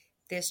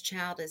 This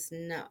child is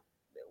not,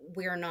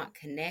 we're not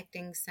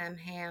connecting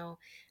somehow.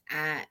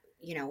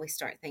 We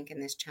start thinking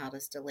this child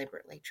is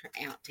deliberately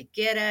out to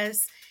get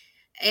us.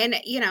 And,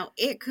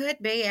 it could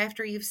be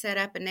after you've set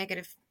up a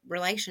negative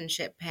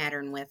relationship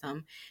pattern with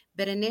them.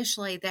 But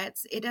initially,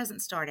 it doesn't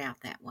start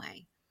out that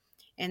way.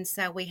 And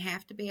so we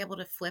have to be able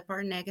to flip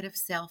our negative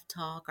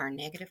self-talk, our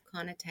negative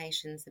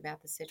connotations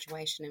about the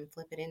situation, and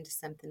flip it into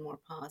something more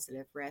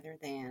positive rather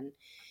than,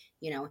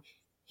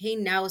 he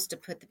knows to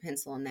put the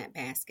pencil in that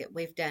basket.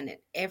 We've done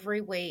it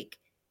every week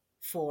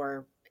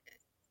for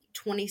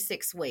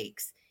 26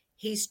 weeks.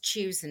 He's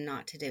choosing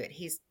not to do it.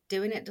 He's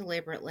doing it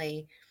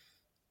deliberately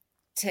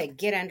to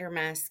get under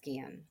my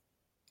skin.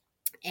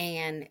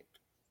 And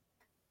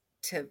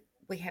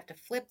we have to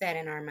flip that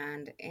in our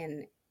mind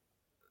and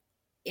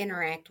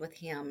interact with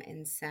him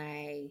and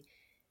say,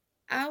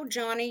 oh,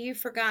 Johnny, you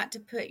forgot to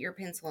put your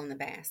pencil in the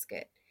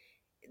basket.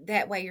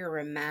 That way you're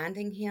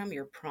reminding him,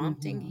 you're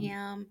prompting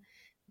him,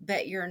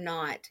 but you're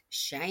not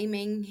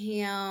shaming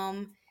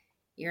him.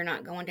 You're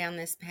not going down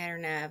this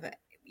pattern of,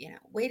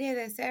 we do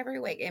this every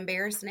week,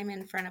 embarrassing him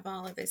in front of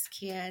all of his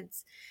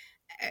kids,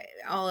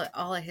 all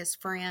of his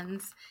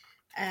friends.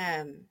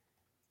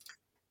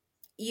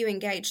 You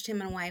engaged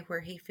him in a way where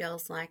he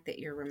feels like that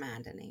you're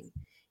reminding him.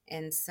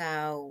 And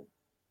so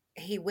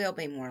he will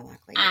be more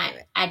likely to do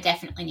it. I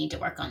definitely need to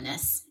work on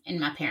this in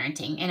my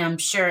parenting. And I'm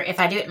sure if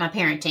I do it in my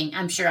parenting,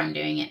 I'm sure I'm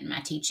doing it in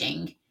my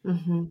teaching.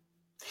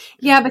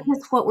 Yeah,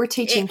 because what we're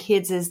teaching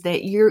kids is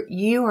that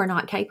you are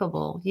not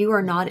capable. You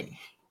are not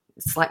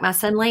It's like my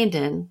son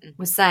Landon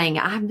was saying,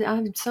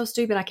 I'm so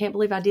stupid. I can't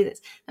believe I did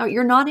this. No,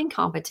 you're not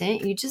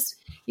incompetent.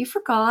 You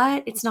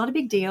forgot. It's not a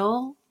big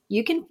deal.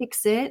 You can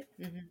fix it.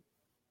 Mm-hmm.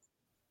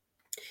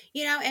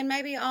 And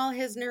maybe all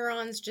his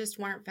neurons just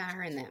weren't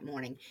firing that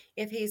morning.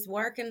 If he's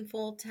working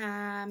full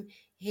time,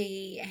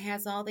 he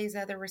has all these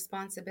other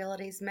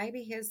responsibilities.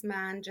 Maybe his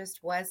mind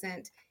just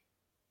wasn't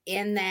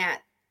in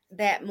that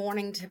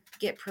morning to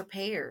get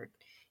prepared.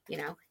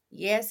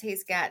 Yes,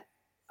 he's got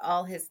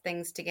all his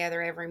things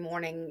together every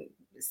morning,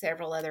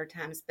 several other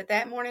times, but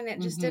that morning it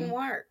just didn't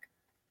work.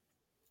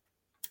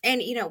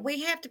 And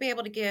we have to be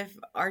able to give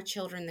our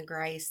children the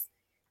grace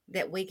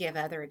that we give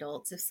other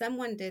adults. If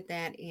someone did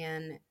that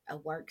in a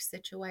work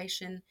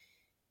situation,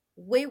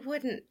 we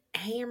wouldn't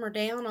hammer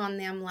down on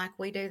them like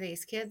we do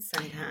these kids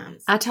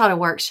sometimes. I taught a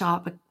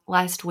workshop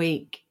last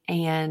week,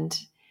 and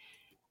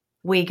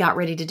we got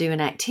ready to do an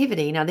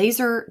activity. Now,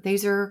 these are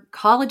these are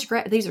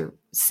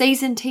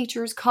seasoned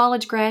teachers,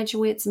 college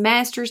graduates,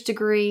 master's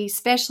degree,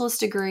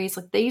 specialist degrees.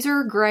 Like, these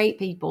are great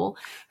people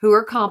who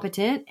are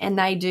competent and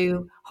they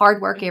do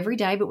hard work every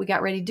day. But we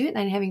got ready to do it, and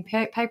they didn't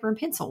have paper and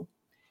pencil.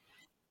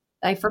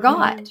 They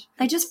forgot.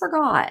 They just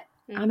forgot.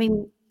 I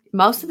mean,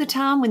 most of the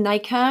time when they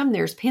come,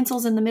 there's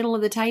pencils in the middle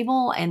of the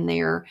table and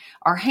there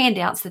are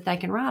handouts that they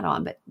can write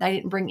on, but they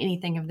didn't bring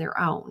anything of their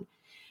own.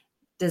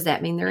 Does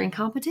that mean they're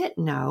incompetent?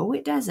 No,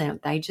 it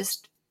doesn't. They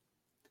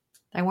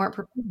weren't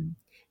prepared.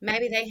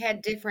 Maybe they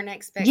had different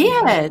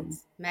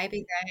expectations.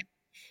 Yes.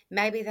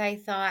 Maybe they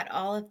thought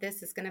all of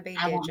this is going to be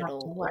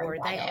digital, or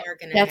they are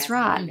going to. That's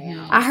right.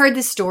 I heard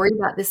this story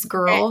about this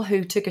girl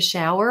who took a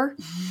shower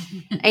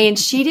and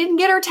she didn't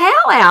get her towel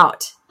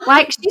out.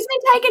 Like, she's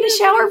been taking a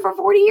shower for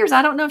 40 years.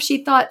 I don't know if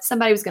she thought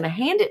somebody was going to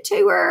hand it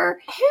to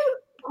her.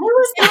 Who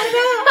was that?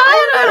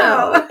 I don't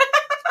know.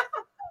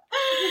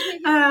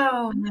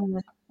 Oh,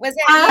 no. Was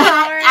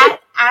that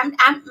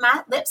you,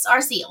 my lips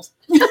are sealed.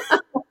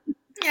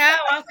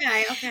 Oh,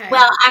 okay.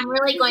 Well, I'm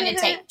really going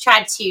to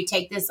try to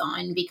take this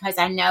on because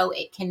I know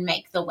it can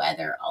make the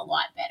weather a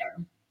lot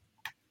better.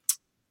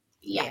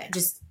 Yeah,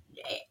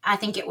 I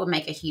think it will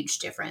make a huge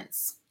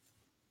difference.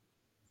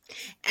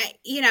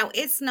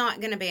 It's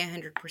not going to be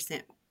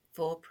 100%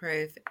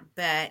 foolproof,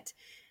 but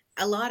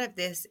a lot of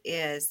this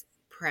is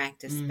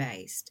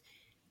practice-based.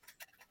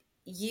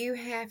 You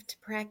have to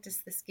practice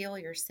the skill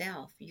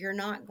yourself. You're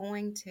not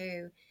going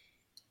to,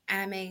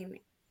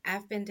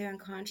 I've been doing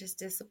conscious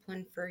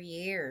discipline for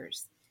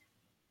years,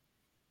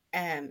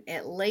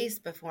 at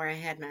least before I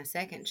had my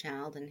second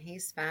child, and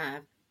he's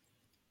 5,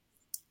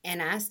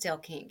 and I still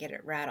can't get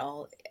it right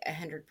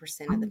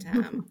 100% of the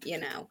time,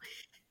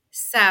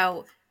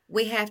 So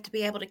we have to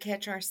be able to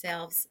catch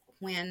ourselves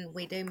when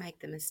we do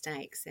make the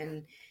mistakes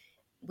and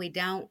we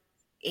don't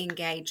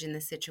engage in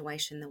the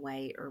situation the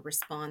way or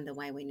respond the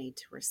way we need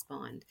to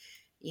respond.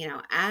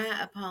 I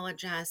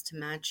apologize to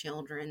my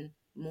children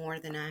more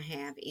than I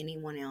have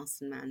anyone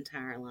else in my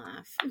entire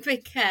life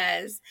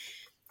because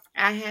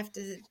I have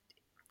to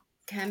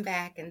come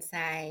back and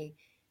say,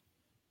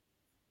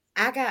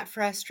 I got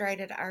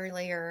frustrated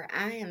earlier.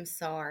 I am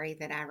sorry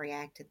that I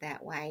reacted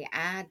that way.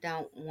 I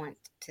don't want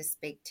to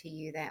speak to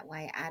you that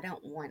way. I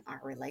don't want our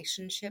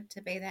relationship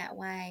to be that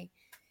way.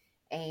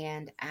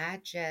 And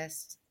I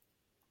just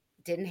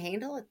didn't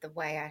handle it the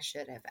way I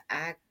should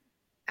have.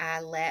 I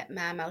let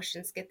my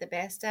emotions get the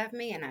best of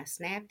me and I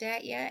snapped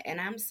at you, and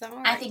I'm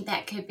sorry. I think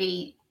that could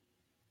be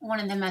one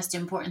of the most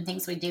important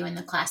things we do in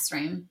the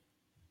classroom.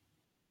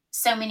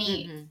 So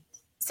many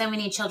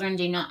children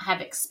do not have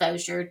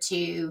exposure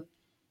to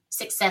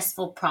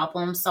successful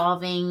problem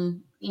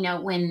solving,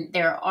 when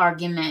there are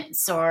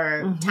arguments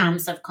or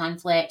times of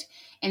conflict.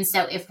 And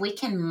so if we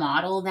can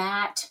model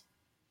that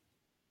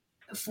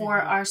for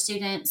our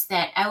students,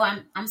 that,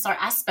 I'm sorry,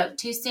 I spoke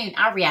too soon.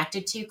 I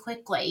reacted too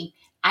quickly.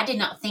 I did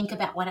not think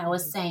about what I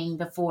was saying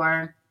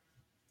before.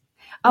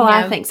 Oh,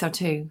 I think so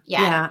too.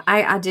 Yeah.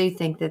 I do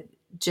think that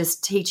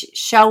just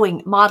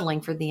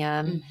modeling for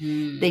them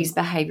these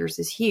behaviors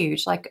is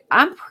huge. Like,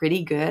 I'm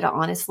pretty good,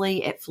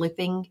 honestly, at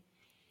flipping.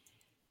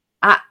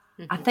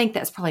 I think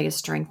that's probably a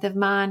strength of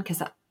mine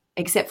because,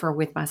 except for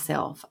with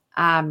myself,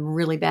 I'm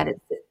really bad at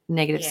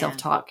negative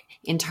self-talk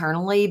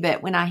internally.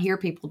 But when I hear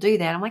people do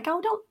that, I'm like,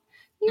 oh,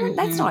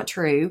 that's not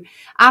true.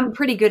 I'm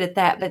pretty good at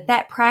that. But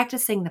that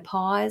practicing the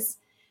pause,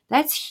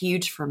 that's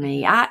huge for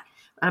me.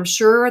 I'm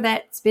sure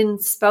that's been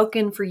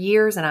spoken for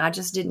years and I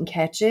just didn't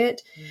catch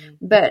it.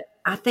 But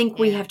I think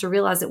we have to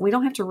realize that we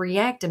don't have to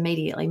react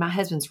immediately. My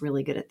husband's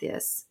really good at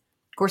this.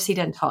 Of course, he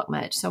doesn't talk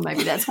much, so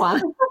maybe that's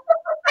why.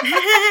 He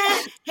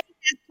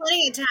has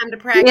plenty of time to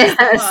practice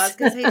the pause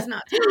because he's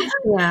not talking.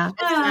 Yeah.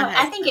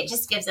 I think it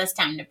just gives us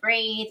time to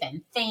breathe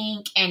and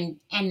think, and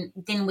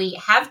then we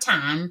have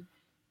time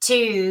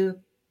to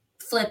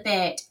flip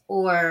it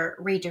or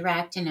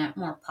redirect in a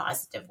more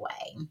positive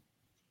way.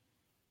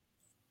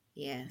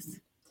 Yes.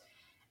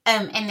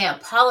 And the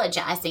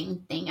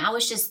apologizing thing, I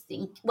was just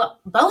thinking,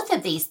 both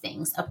of these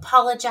things,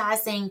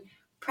 apologizing,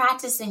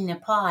 practicing the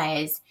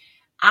pause,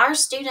 our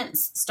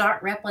students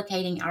start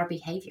replicating our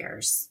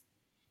behaviors.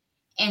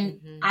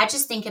 And I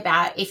just think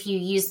about if you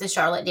use the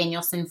Charlotte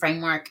Danielson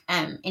framework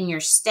in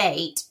your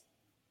state,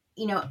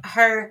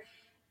 her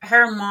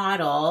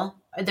model,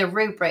 the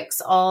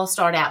rubrics all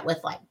start out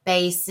with like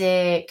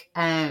basic,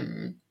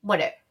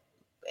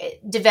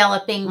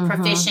 developing,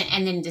 proficient,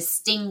 and then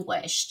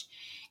distinguished.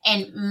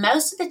 And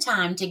most of the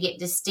time to get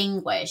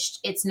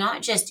distinguished, it's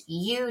not just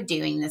you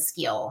doing the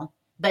skill,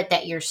 but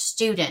that your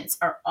students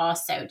are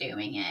also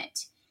doing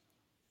it.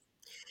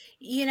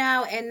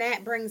 And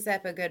that brings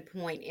up a good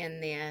point in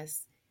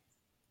this.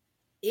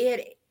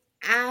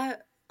 I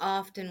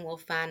often will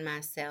find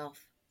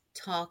myself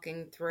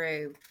talking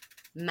through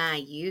my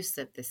use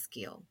of the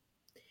skill.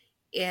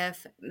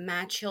 If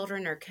my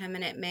children are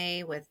coming at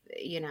me with,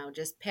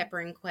 just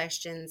peppering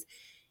questions,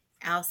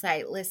 I'll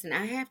say, listen,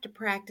 I have to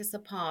practice a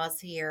pause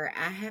here.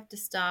 I have to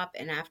stop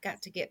and I've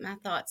got to get my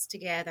thoughts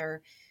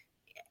together.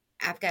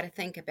 I've got to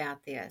think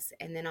about this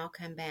and then I'll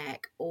come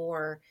back.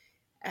 Or,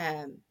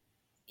 um,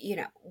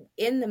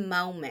 in the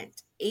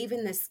moment,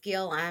 even the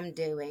skill I'm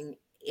doing,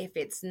 if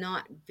it's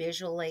not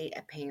visually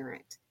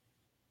apparent,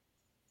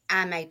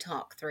 I may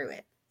talk through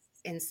it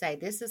and say,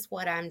 this is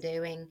what I'm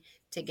doing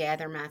to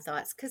gather my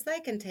thoughts. Because they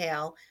can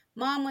tell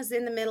mom was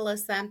in the middle of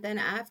something.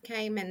 I've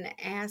came and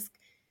asked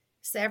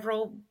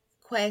several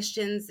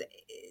questions.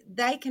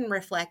 They can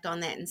reflect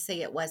on that and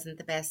see it wasn't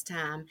the best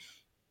time.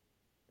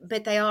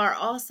 But they are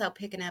also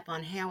picking up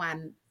on how I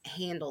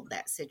handled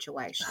that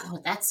situation. Oh,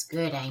 that's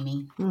good,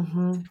 Amy.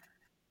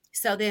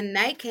 So then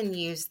they can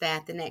use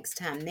that the next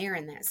time they're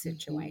in that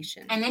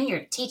situation. And then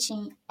you're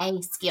teaching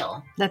a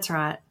skill. That's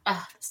right.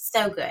 Oh,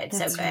 so good.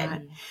 That's so good.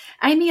 Right.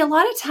 Amy, a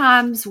lot of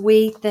times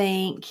we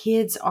think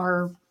kids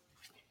are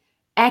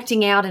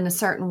acting out in a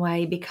certain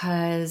way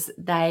because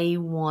they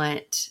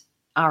want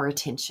our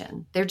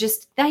attention. They're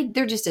just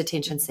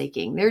attention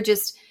seeking. They're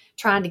just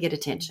trying to get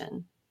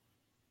attention.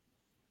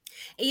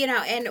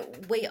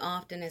 And we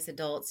often as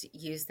adults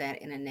use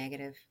that in a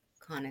negative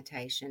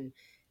connotation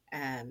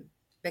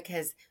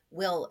because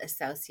we'll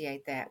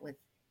associate that with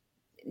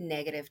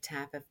negative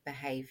type of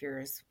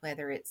behaviors,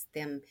 whether it's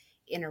them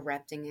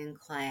interrupting in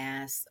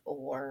class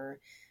or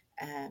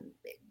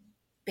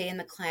being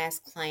the class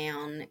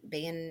clown,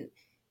 being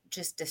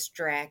just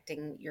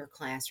distracting your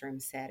classroom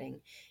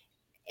setting.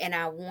 And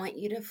I want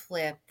you to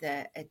flip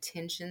the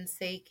attention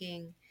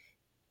seeking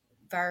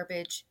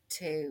verbiage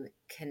to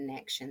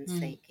connection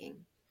seeking.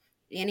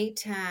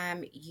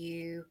 Anytime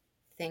you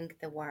think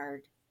the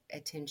word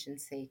attention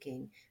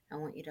seeking, I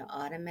want you to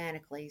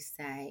automatically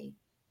say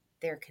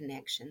they're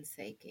connection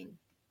seeking.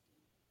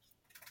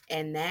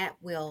 And that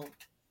will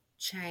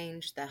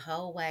change the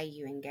whole way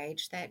you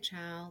engage that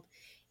child.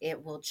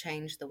 It will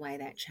change the way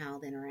that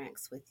child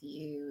interacts with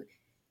you.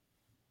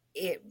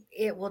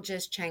 It will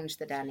just change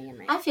the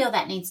dynamic. I feel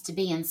that needs to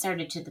be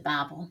inserted to the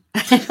Bible.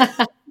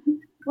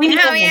 We need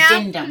an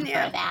addendum for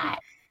that.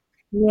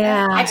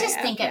 Yeah. I just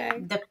think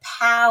of the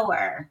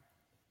power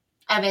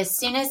of as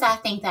soon as I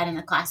think that in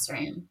the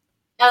classroom,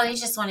 oh,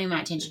 he's just wanting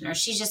my attention or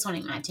she's just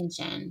wanting my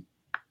attention.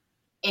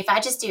 If I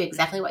just do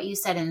exactly what you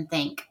said and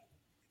think,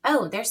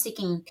 oh, they're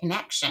seeking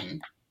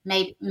connection,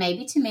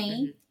 maybe to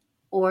me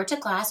or to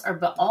class or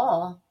but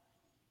all.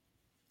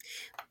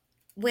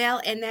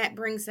 Well, and that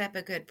brings up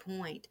a good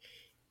point.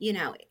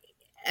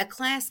 A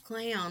class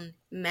clown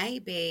may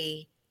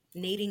be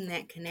needing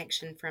that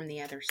connection from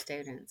the other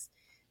students.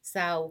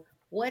 So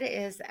what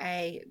is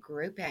a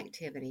group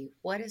activity?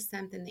 What is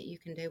something that you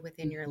can do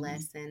within your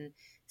lesson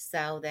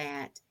so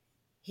that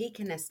he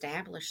can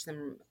establish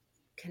some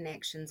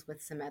connections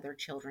with some other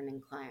children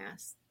in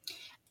class?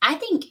 I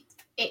think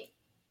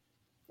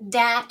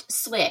that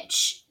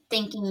switch,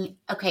 thinking,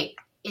 okay,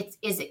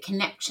 is it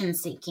connection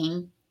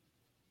seeking,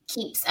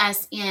 keeps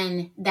us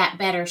in that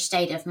better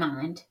state of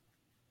mind.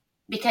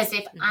 Because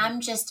if I'm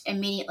just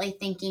immediately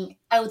thinking,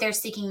 oh, they're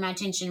seeking my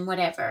attention,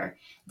 whatever,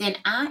 then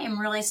I am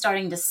really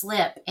starting to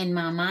slip in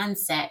my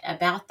mindset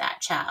about that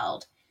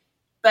child.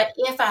 But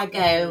if I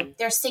go,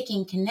 they're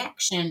seeking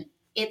connection,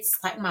 it's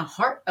like my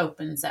heart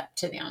opens up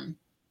to them.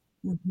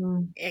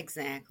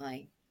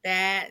 Exactly.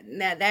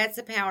 That's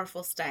a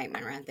powerful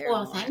statement right there.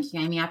 Well, thank you,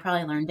 Amy. I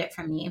probably learned it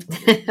from you.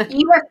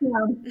 You were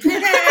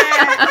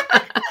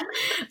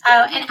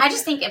and I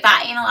just think if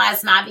I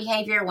analyze my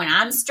behavior when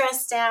I'm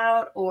stressed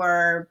out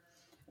or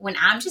when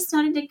I'm just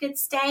not in a good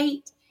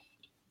state,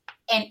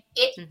 and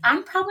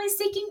I'm probably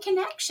seeking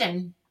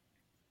connection.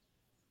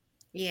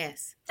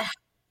 Yes.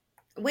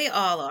 We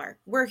all are.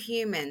 We're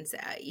humans.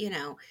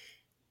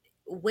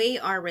 We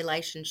are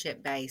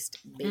relationship-based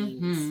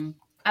beings.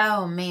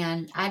 Oh,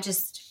 man. I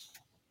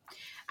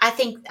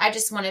think I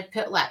just want to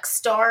put like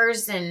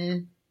stars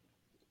and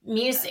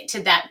music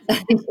to that.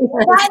 That part of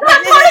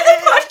the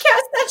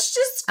podcast. That's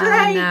just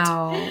great.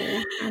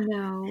 I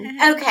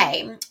know.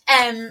 Okay.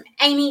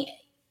 Amy,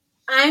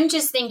 I'm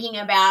just thinking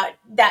about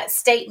that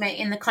statement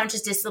in the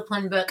Conscious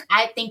Discipline book.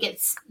 I think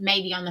it's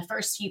maybe on the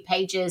first few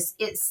pages.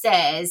 It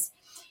says,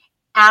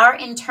 our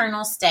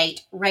internal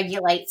state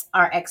regulates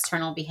our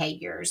external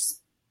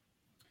behaviors.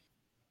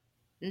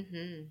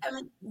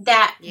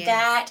 That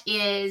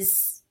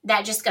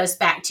just goes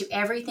back to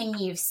everything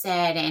you've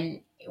said,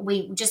 and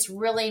we just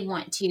really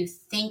want to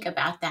think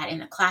about that in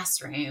the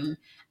classroom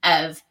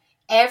of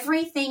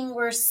everything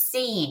we're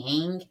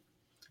seeing.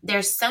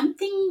 There's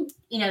something,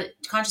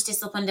 conscious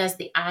discipline does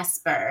the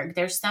iceberg.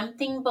 There's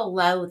something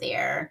below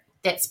there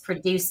that's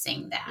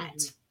producing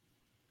that.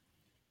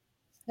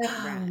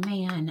 Oh, right.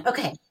 Man.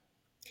 Okay.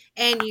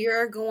 And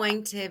you're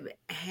going to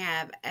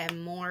have a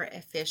more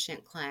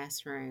efficient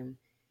classroom,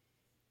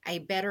 a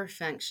better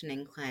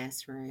functioning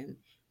classroom,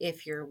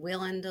 if you're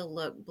willing to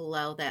look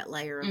below that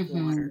layer of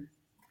water,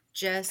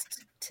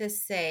 just to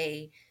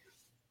say,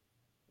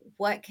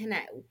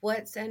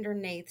 what's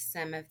underneath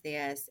some of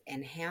this,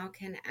 and how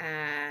can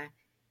I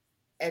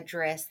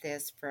address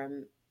this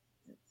from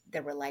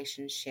the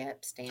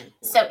relationship standpoint?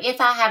 So if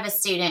I have a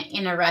student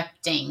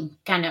interrupting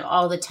kind of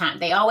all the time,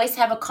 they always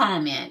have a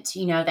comment,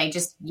 they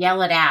just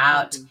yell it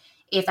out.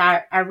 If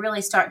I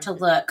really start to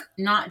look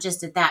not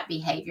just at that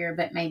behavior,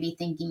 but maybe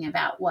thinking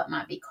about what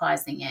might be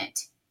causing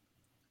it,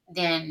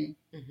 then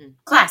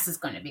class is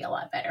going to be a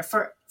lot better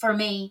for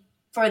me,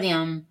 for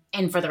them,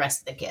 and for the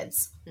rest of the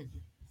kids.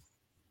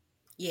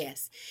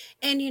 Yes.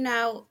 And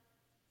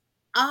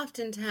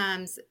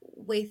oftentimes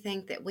we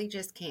think that we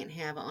just can't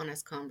have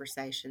honest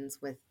conversations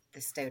with the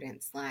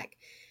students. Like,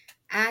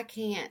 I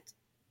can't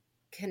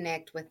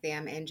connect with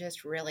them and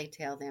just really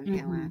tell them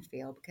how I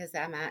feel, because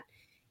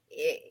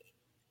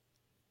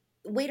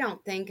we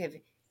don't think of,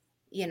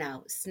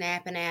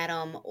 snapping at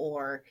them,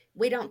 or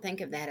we don't think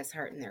of that as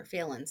hurting their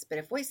feelings. But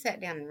if we sat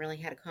down and really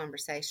had a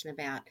conversation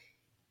about,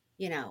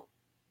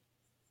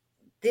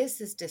 this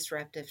is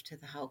disruptive to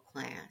the whole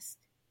class,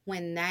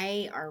 when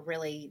they are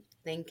really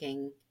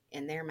thinking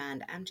in their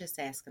mind, I'm just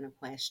asking a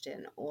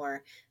question,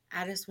 or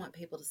I just want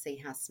people to see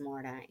how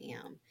smart I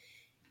am.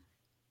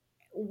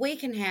 We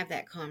can have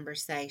that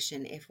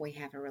conversation if we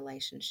have a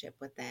relationship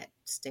with that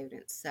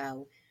student.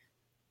 So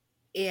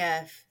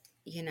if,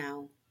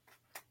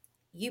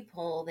 you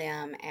pull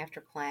them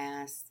after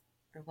class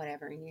or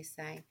whatever and you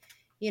say,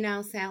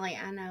 Sally,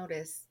 I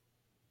notice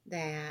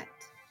that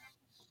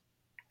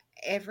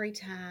every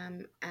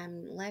time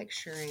I'm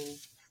lecturing,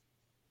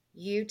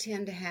 you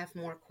tend to have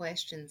more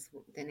questions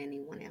than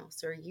anyone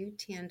else, or you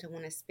tend to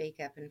want to speak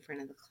up in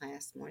front of the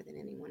class more than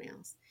anyone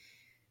else.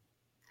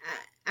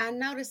 I'm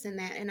noticing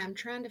that, and I'm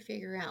trying to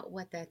figure out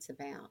what that's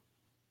about.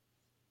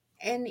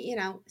 And,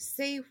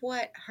 see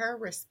what her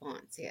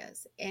response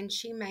is. And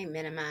she may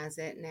minimize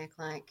it and act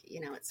like,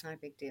 it's not a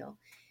big deal.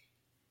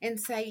 And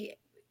say,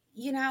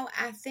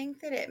 I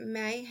think that it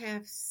may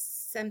have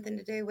something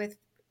to do with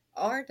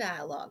our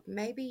dialogue.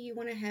 Maybe you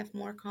want to have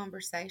more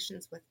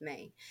conversations with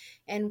me,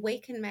 and we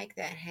can make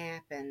that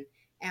happen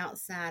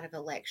outside of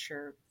a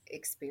lecture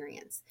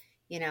experience.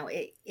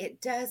 It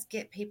does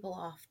get people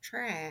off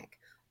track,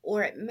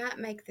 or it might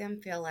make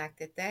them feel like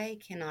that they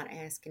cannot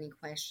ask any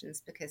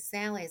questions because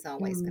Sally is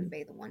always going to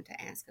be the one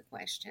to ask a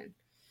question.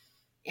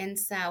 And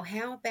so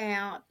how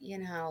about,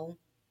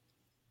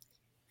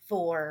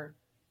 for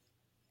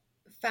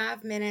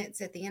 5 minutes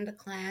at the end of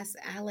class,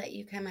 I let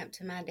you come up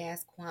to my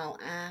desk while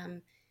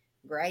I'm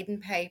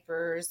grading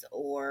papers,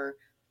 or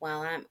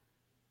while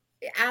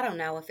I don't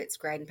know if it's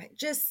grading,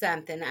 just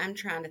something. I'm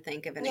trying to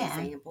think of an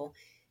example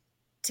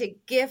to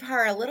give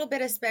her a little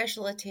bit of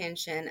special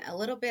attention, a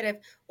little bit of,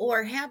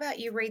 or how about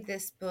you read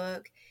this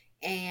book,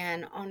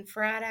 and on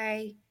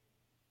Friday,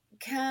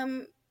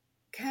 come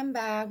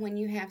by when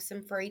you have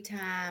some free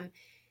time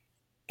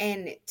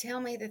and tell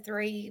me the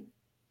 3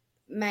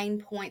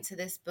 main points of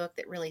this book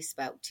that really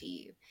spoke to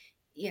you.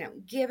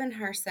 Giving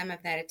her some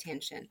of that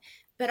attention,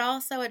 but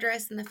also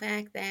addressing the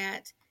fact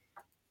that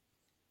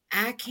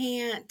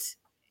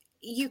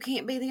you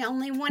can't be the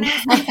only one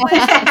asking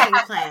questions in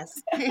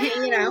class.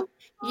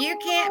 You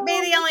can't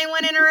be the only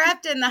one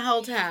interrupting the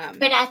whole time.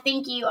 But I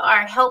think you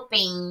are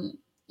helping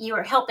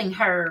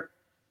her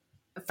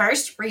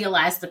first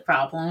realize the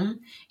problem,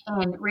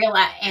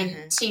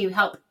 and to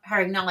help her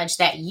acknowledge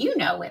that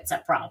it's a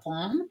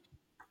problem.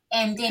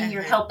 And then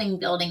you're helping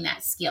building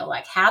that skill.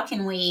 Like, how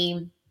can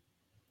we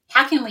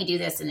do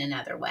this in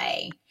another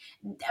way?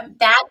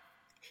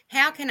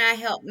 How can I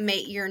help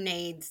meet your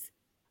needs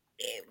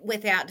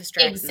without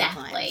distracting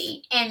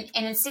exactly the class?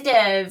 And instead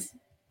of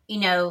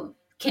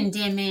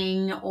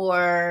condemning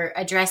or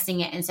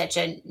addressing it in such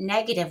a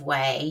negative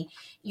way,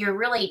 you're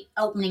really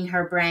opening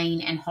her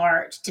brain and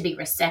heart to be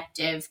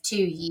receptive to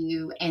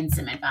you and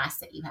some advice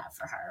that you have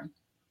for her.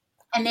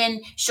 And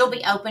then she'll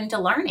be open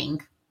to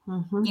learning.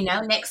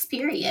 Next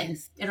period.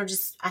 Yes. It'll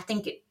just, I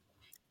think it.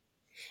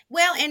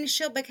 Well, and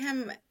she'll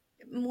become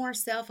more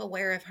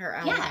self-aware of her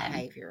own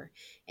behavior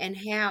and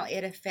how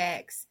it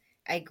affects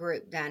a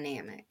group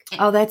dynamic.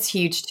 Oh, that's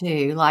huge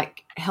too.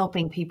 Like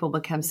helping people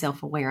become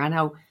self-aware. I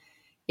know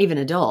even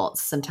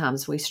adults,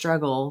 sometimes we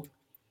struggle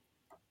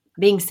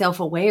being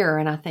self-aware.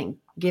 And I think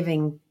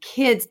giving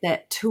kids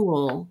that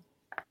tool,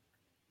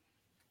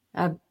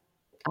 I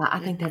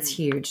think that's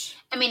huge.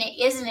 I mean,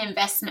 it is an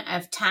investment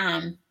of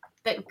time,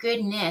 but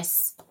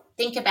goodness,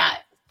 think about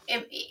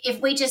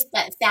if we just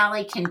let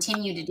Sally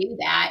continue to do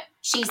that,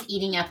 she's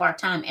eating up our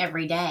time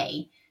every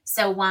day.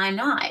 So why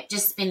not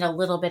just spend a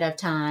little bit of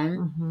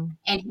time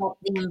and help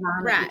the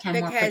environment become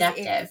more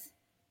productive?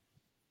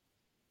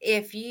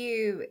 If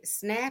you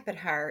snap at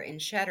her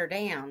and shut her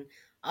down,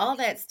 all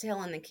that's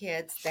telling the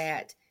kids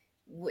that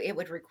it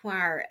would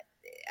require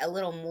a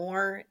little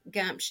more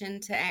gumption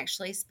to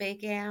actually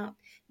speak out.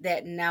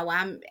 That no,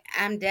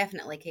 I'm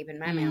definitely keeping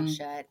my mouth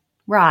shut.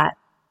 Right.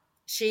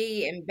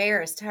 She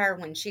embarrassed her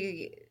when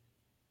she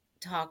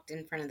talked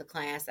in front of the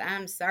class.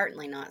 I'm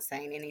certainly not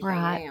saying anything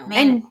now.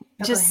 And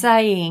just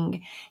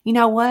saying, you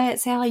know what,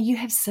 Sally, you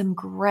have some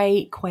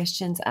great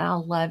questions. I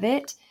love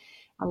it.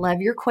 I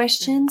love your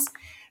questions.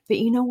 But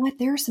you know what?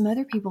 There are some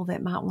other people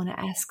that might want to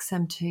ask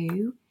some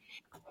too.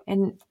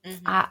 And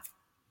I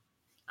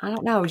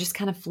don't know, just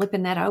kind of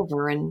flipping that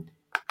over. And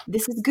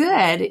this is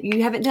good.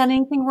 You haven't done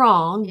anything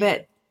wrong,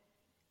 but.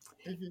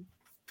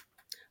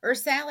 Or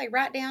Sally,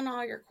 write down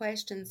all your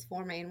questions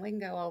for me and we can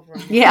go over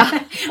them.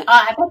 Yeah.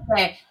 I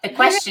bet the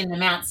question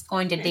amount's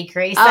going to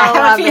decrease.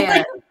 I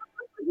bet.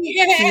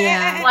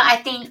 Yeah. Well, I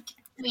think,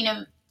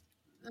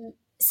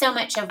 so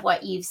much of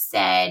what you've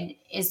said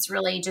is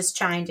really just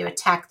trying to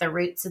attack the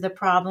roots of the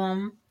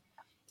problem,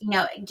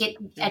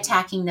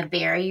 attacking the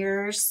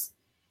barriers.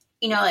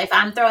 If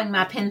I'm throwing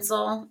my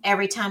pencil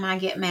every time I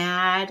get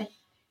mad,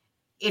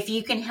 if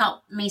you can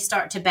help me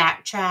start to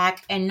backtrack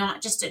and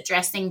not just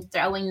addressing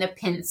throwing the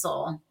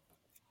pencil,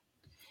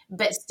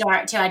 but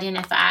start to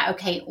identify,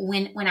 okay,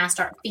 when I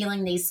start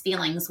feeling these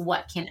feelings,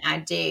 what can I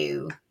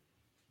do?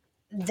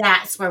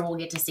 That's where we'll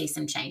get to see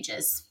some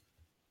changes.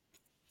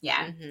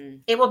 Yeah.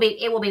 It will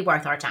be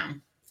worth our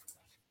time.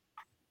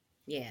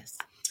 Yes.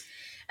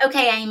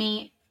 Okay,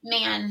 Amy,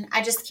 man,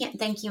 I just can't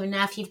thank you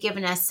enough. You've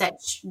given us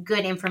such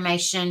good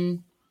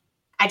information.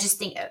 I just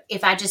think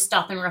if I just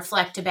stop and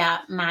reflect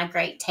about my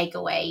great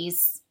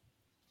takeaways,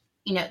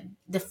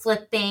 the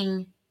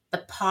flipping, the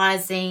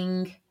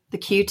pausing, the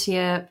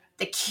Q-tip. Love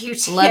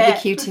the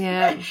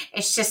Q-tip.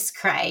 It's just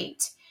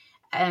great.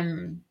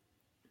 I'm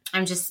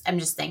just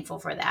thankful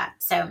for that.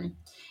 So,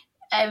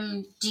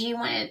 do you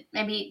want to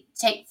maybe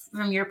take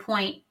from your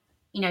point,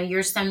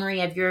 your summary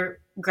of your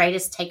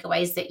greatest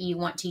takeaways that you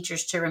want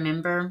teachers to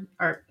remember,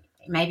 or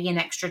maybe an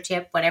extra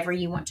tip, whatever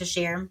you want to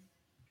share?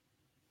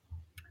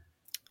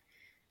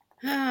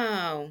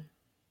 Oh,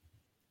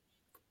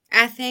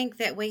 I think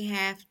that we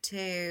have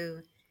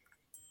to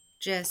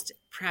just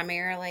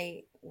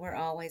primarily, we're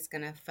always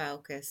going to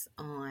focus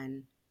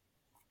on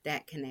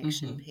that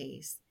connection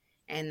piece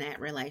and that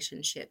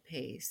relationship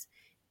piece,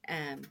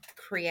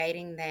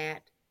 creating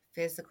that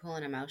physical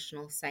and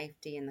emotional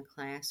safety in the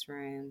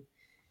classroom,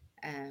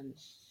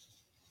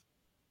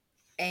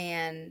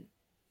 and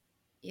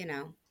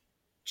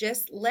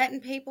just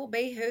letting people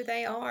be who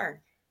they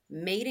are,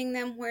 meeting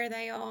them where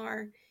they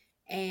are,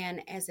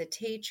 and as a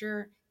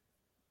teacher,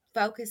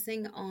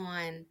 focusing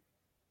on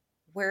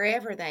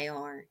wherever they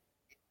are,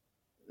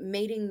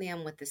 meeting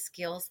them with the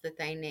skills that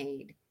they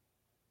need,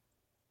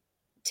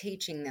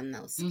 teaching them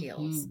those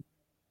skills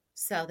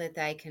so that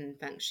they can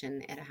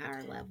function at a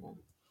higher level.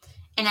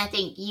 And I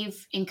think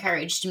you've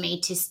encouraged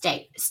me to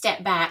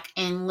step back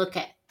and look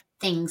at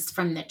things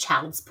from the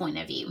child's point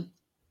of view.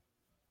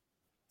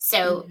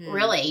 So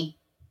really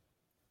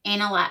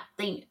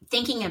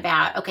thinking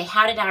about, okay,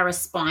 how did I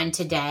respond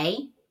today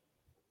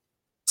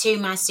to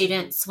my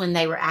students when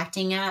they were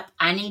acting up?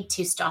 I need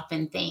to stop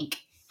and think,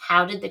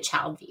 how did the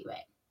child view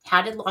it?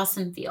 How did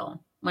Lawson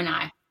feel when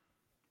I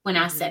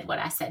said what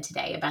I said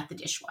today about the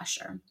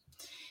dishwasher?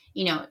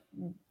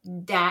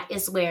 That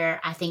is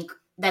where I think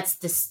that's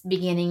the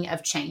beginning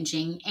of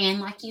changing. And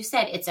like you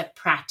said, it's a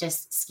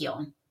practice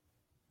skill.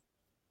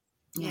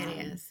 Yeah.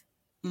 It is.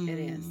 It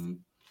is.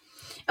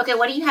 Okay,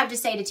 what do you have to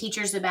say to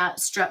teachers about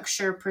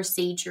structure,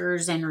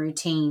 procedures, and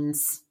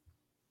routines?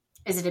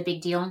 Is it a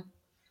big deal?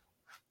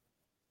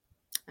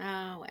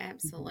 Oh,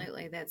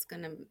 absolutely. That's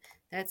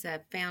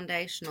a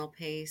foundational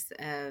piece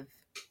of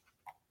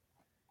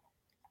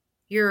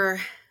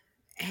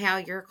how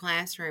your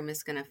classroom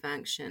is going to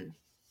function.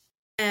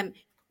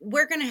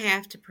 We're going to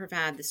have to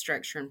provide the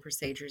structure and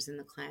procedures in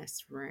the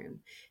classroom.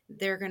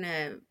 They're going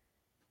to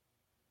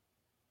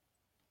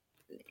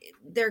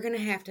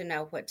have to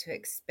know what to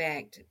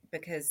expect,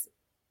 because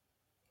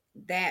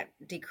that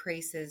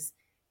decreases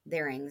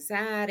their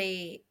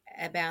anxiety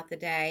about the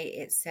day.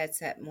 It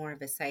sets up more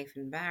of a safe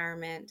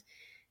environment.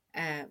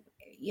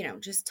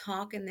 Just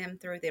talking them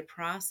through the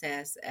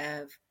process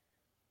of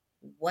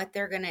what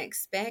they're going to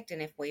expect.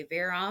 And if we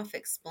veer off,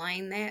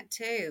 explain that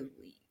too.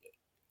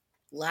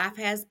 Life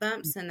has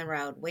bumps in the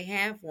road. We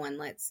have one.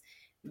 Let's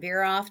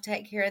veer off,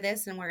 take care of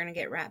this, and we're going to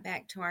get right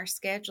back to our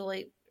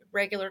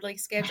regularly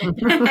scheduled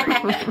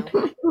program.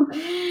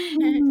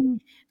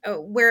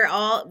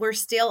 We're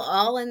still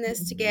all in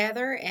this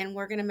together, and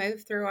we're going to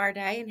move through our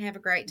day and have a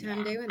great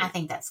time doing it. I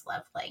think that's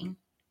lovely.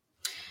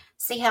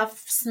 See how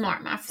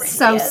smart my friend is.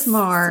 So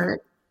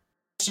smart.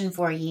 Question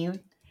for you.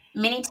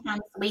 Many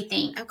times we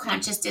think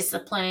conscious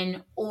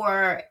discipline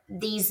or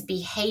these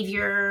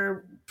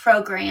behavior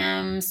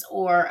programs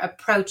or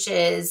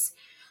approaches,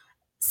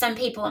 some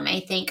people may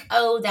think,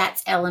 oh,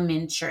 that's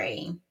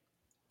elementary.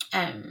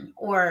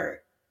 Or,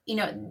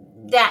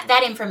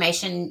 that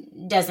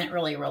information doesn't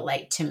really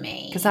relate to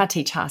me. Because I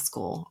teach high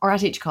school or I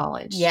teach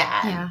college.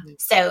 Yeah.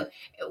 So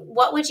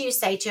what would you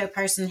say to a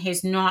person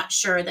who's not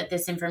sure that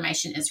this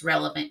information is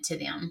relevant to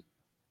them?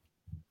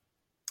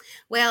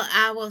 Well,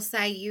 I will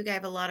say you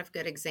gave a lot of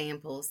good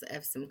examples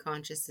of some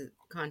conscious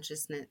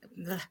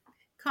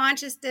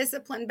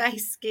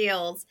discipline-based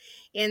skills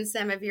in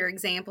some of your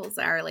examples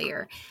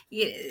earlier.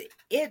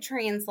 It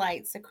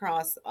translates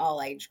across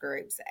all age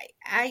groups.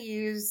 I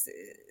use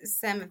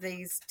some of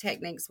these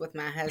techniques with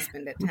my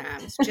husband at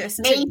times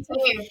just to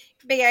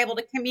be able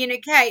to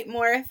communicate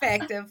more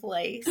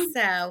effectively.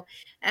 So,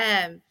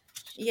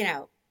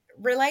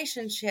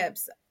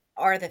 relationships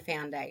are the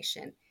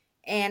foundation.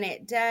 And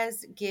it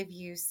does give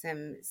you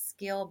some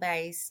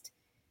skill-based,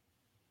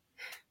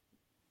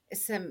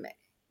 some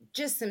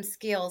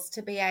skills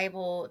to be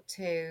able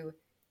to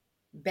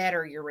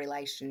better your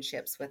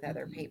relationships with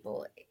other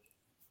people.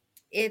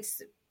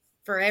 It's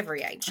for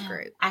every age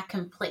group. I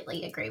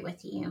completely agree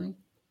with you.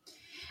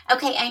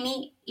 Okay,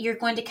 Amy, you're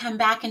going to come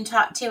back and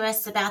talk to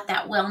us about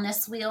that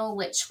wellness wheel,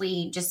 which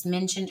we just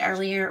mentioned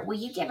earlier. Will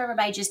you give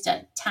everybody just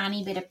a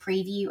tiny bit of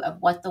preview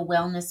of what the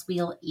wellness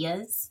wheel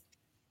is?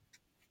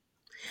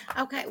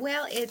 Okay,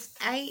 well, it's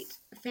 8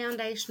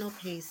 foundational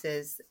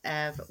pieces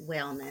of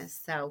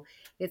wellness. So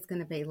it's going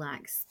to be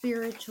like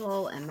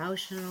spiritual,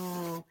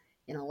 emotional,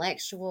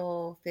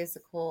 intellectual,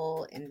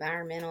 physical,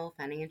 environmental,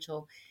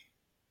 financial,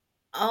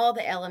 all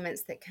the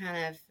elements that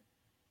kind of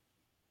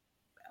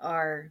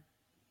are...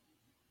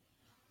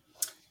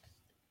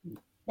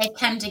 They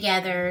come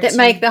together. That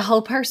make the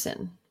whole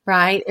person,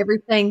 right?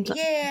 Everything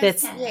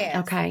yes.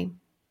 Okay.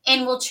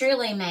 And will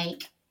truly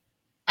make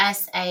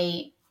us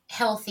a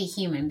healthy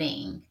human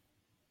being.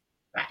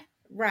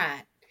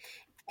 Right.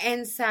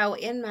 And so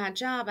in my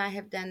job, I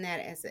have done that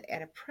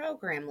at a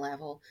program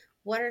level.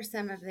 What are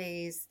some of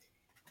these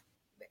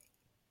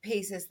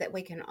pieces that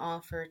we can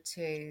offer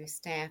to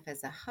staff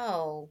as a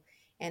whole?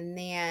 And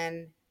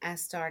then I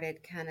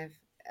started kind of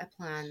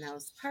applying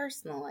those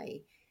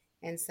personally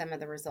and some of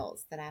the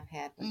results that I've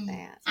had with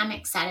that. I'm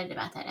excited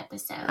about that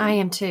episode. I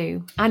am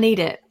too. I need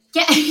it.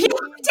 Yeah,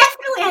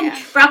 definitely.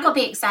 Yeah. Brock will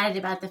be excited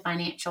about the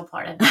financial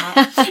part of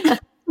that.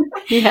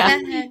 Yeah.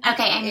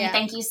 Okay, Amy,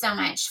 thank you so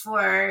much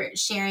for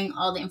sharing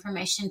all the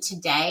information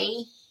today.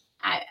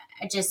 I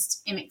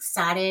just am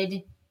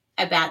excited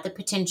about the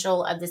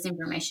potential of this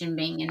information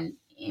being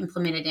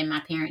implemented in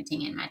my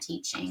parenting and my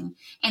teaching.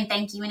 And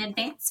thank you in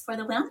advance for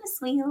the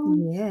wellness wheel.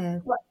 Yeah.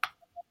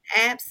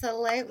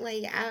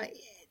 Absolutely.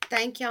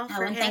 Thank y'all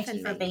for having me. Thank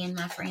you for being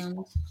my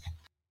friend.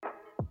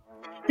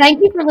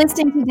 Thank you for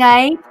listening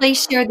today.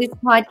 Please share this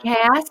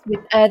podcast with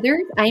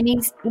others.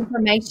 Amy's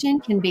information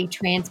can be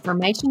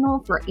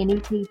transformational for any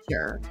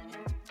teacher,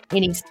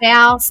 any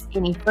spouse,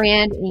 any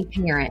friend, any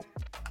parent.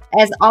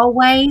 As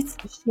always,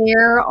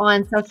 share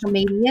on social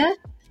media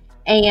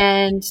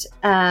and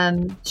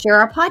share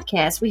our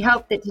podcast. We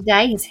hope that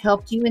today has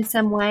helped you in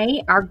some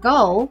way. Our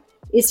goal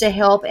is to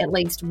help at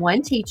least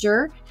one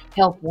teacher,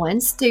 help one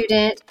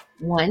student,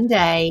 one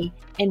day,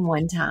 and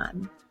one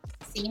time.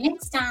 See you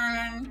next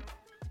time.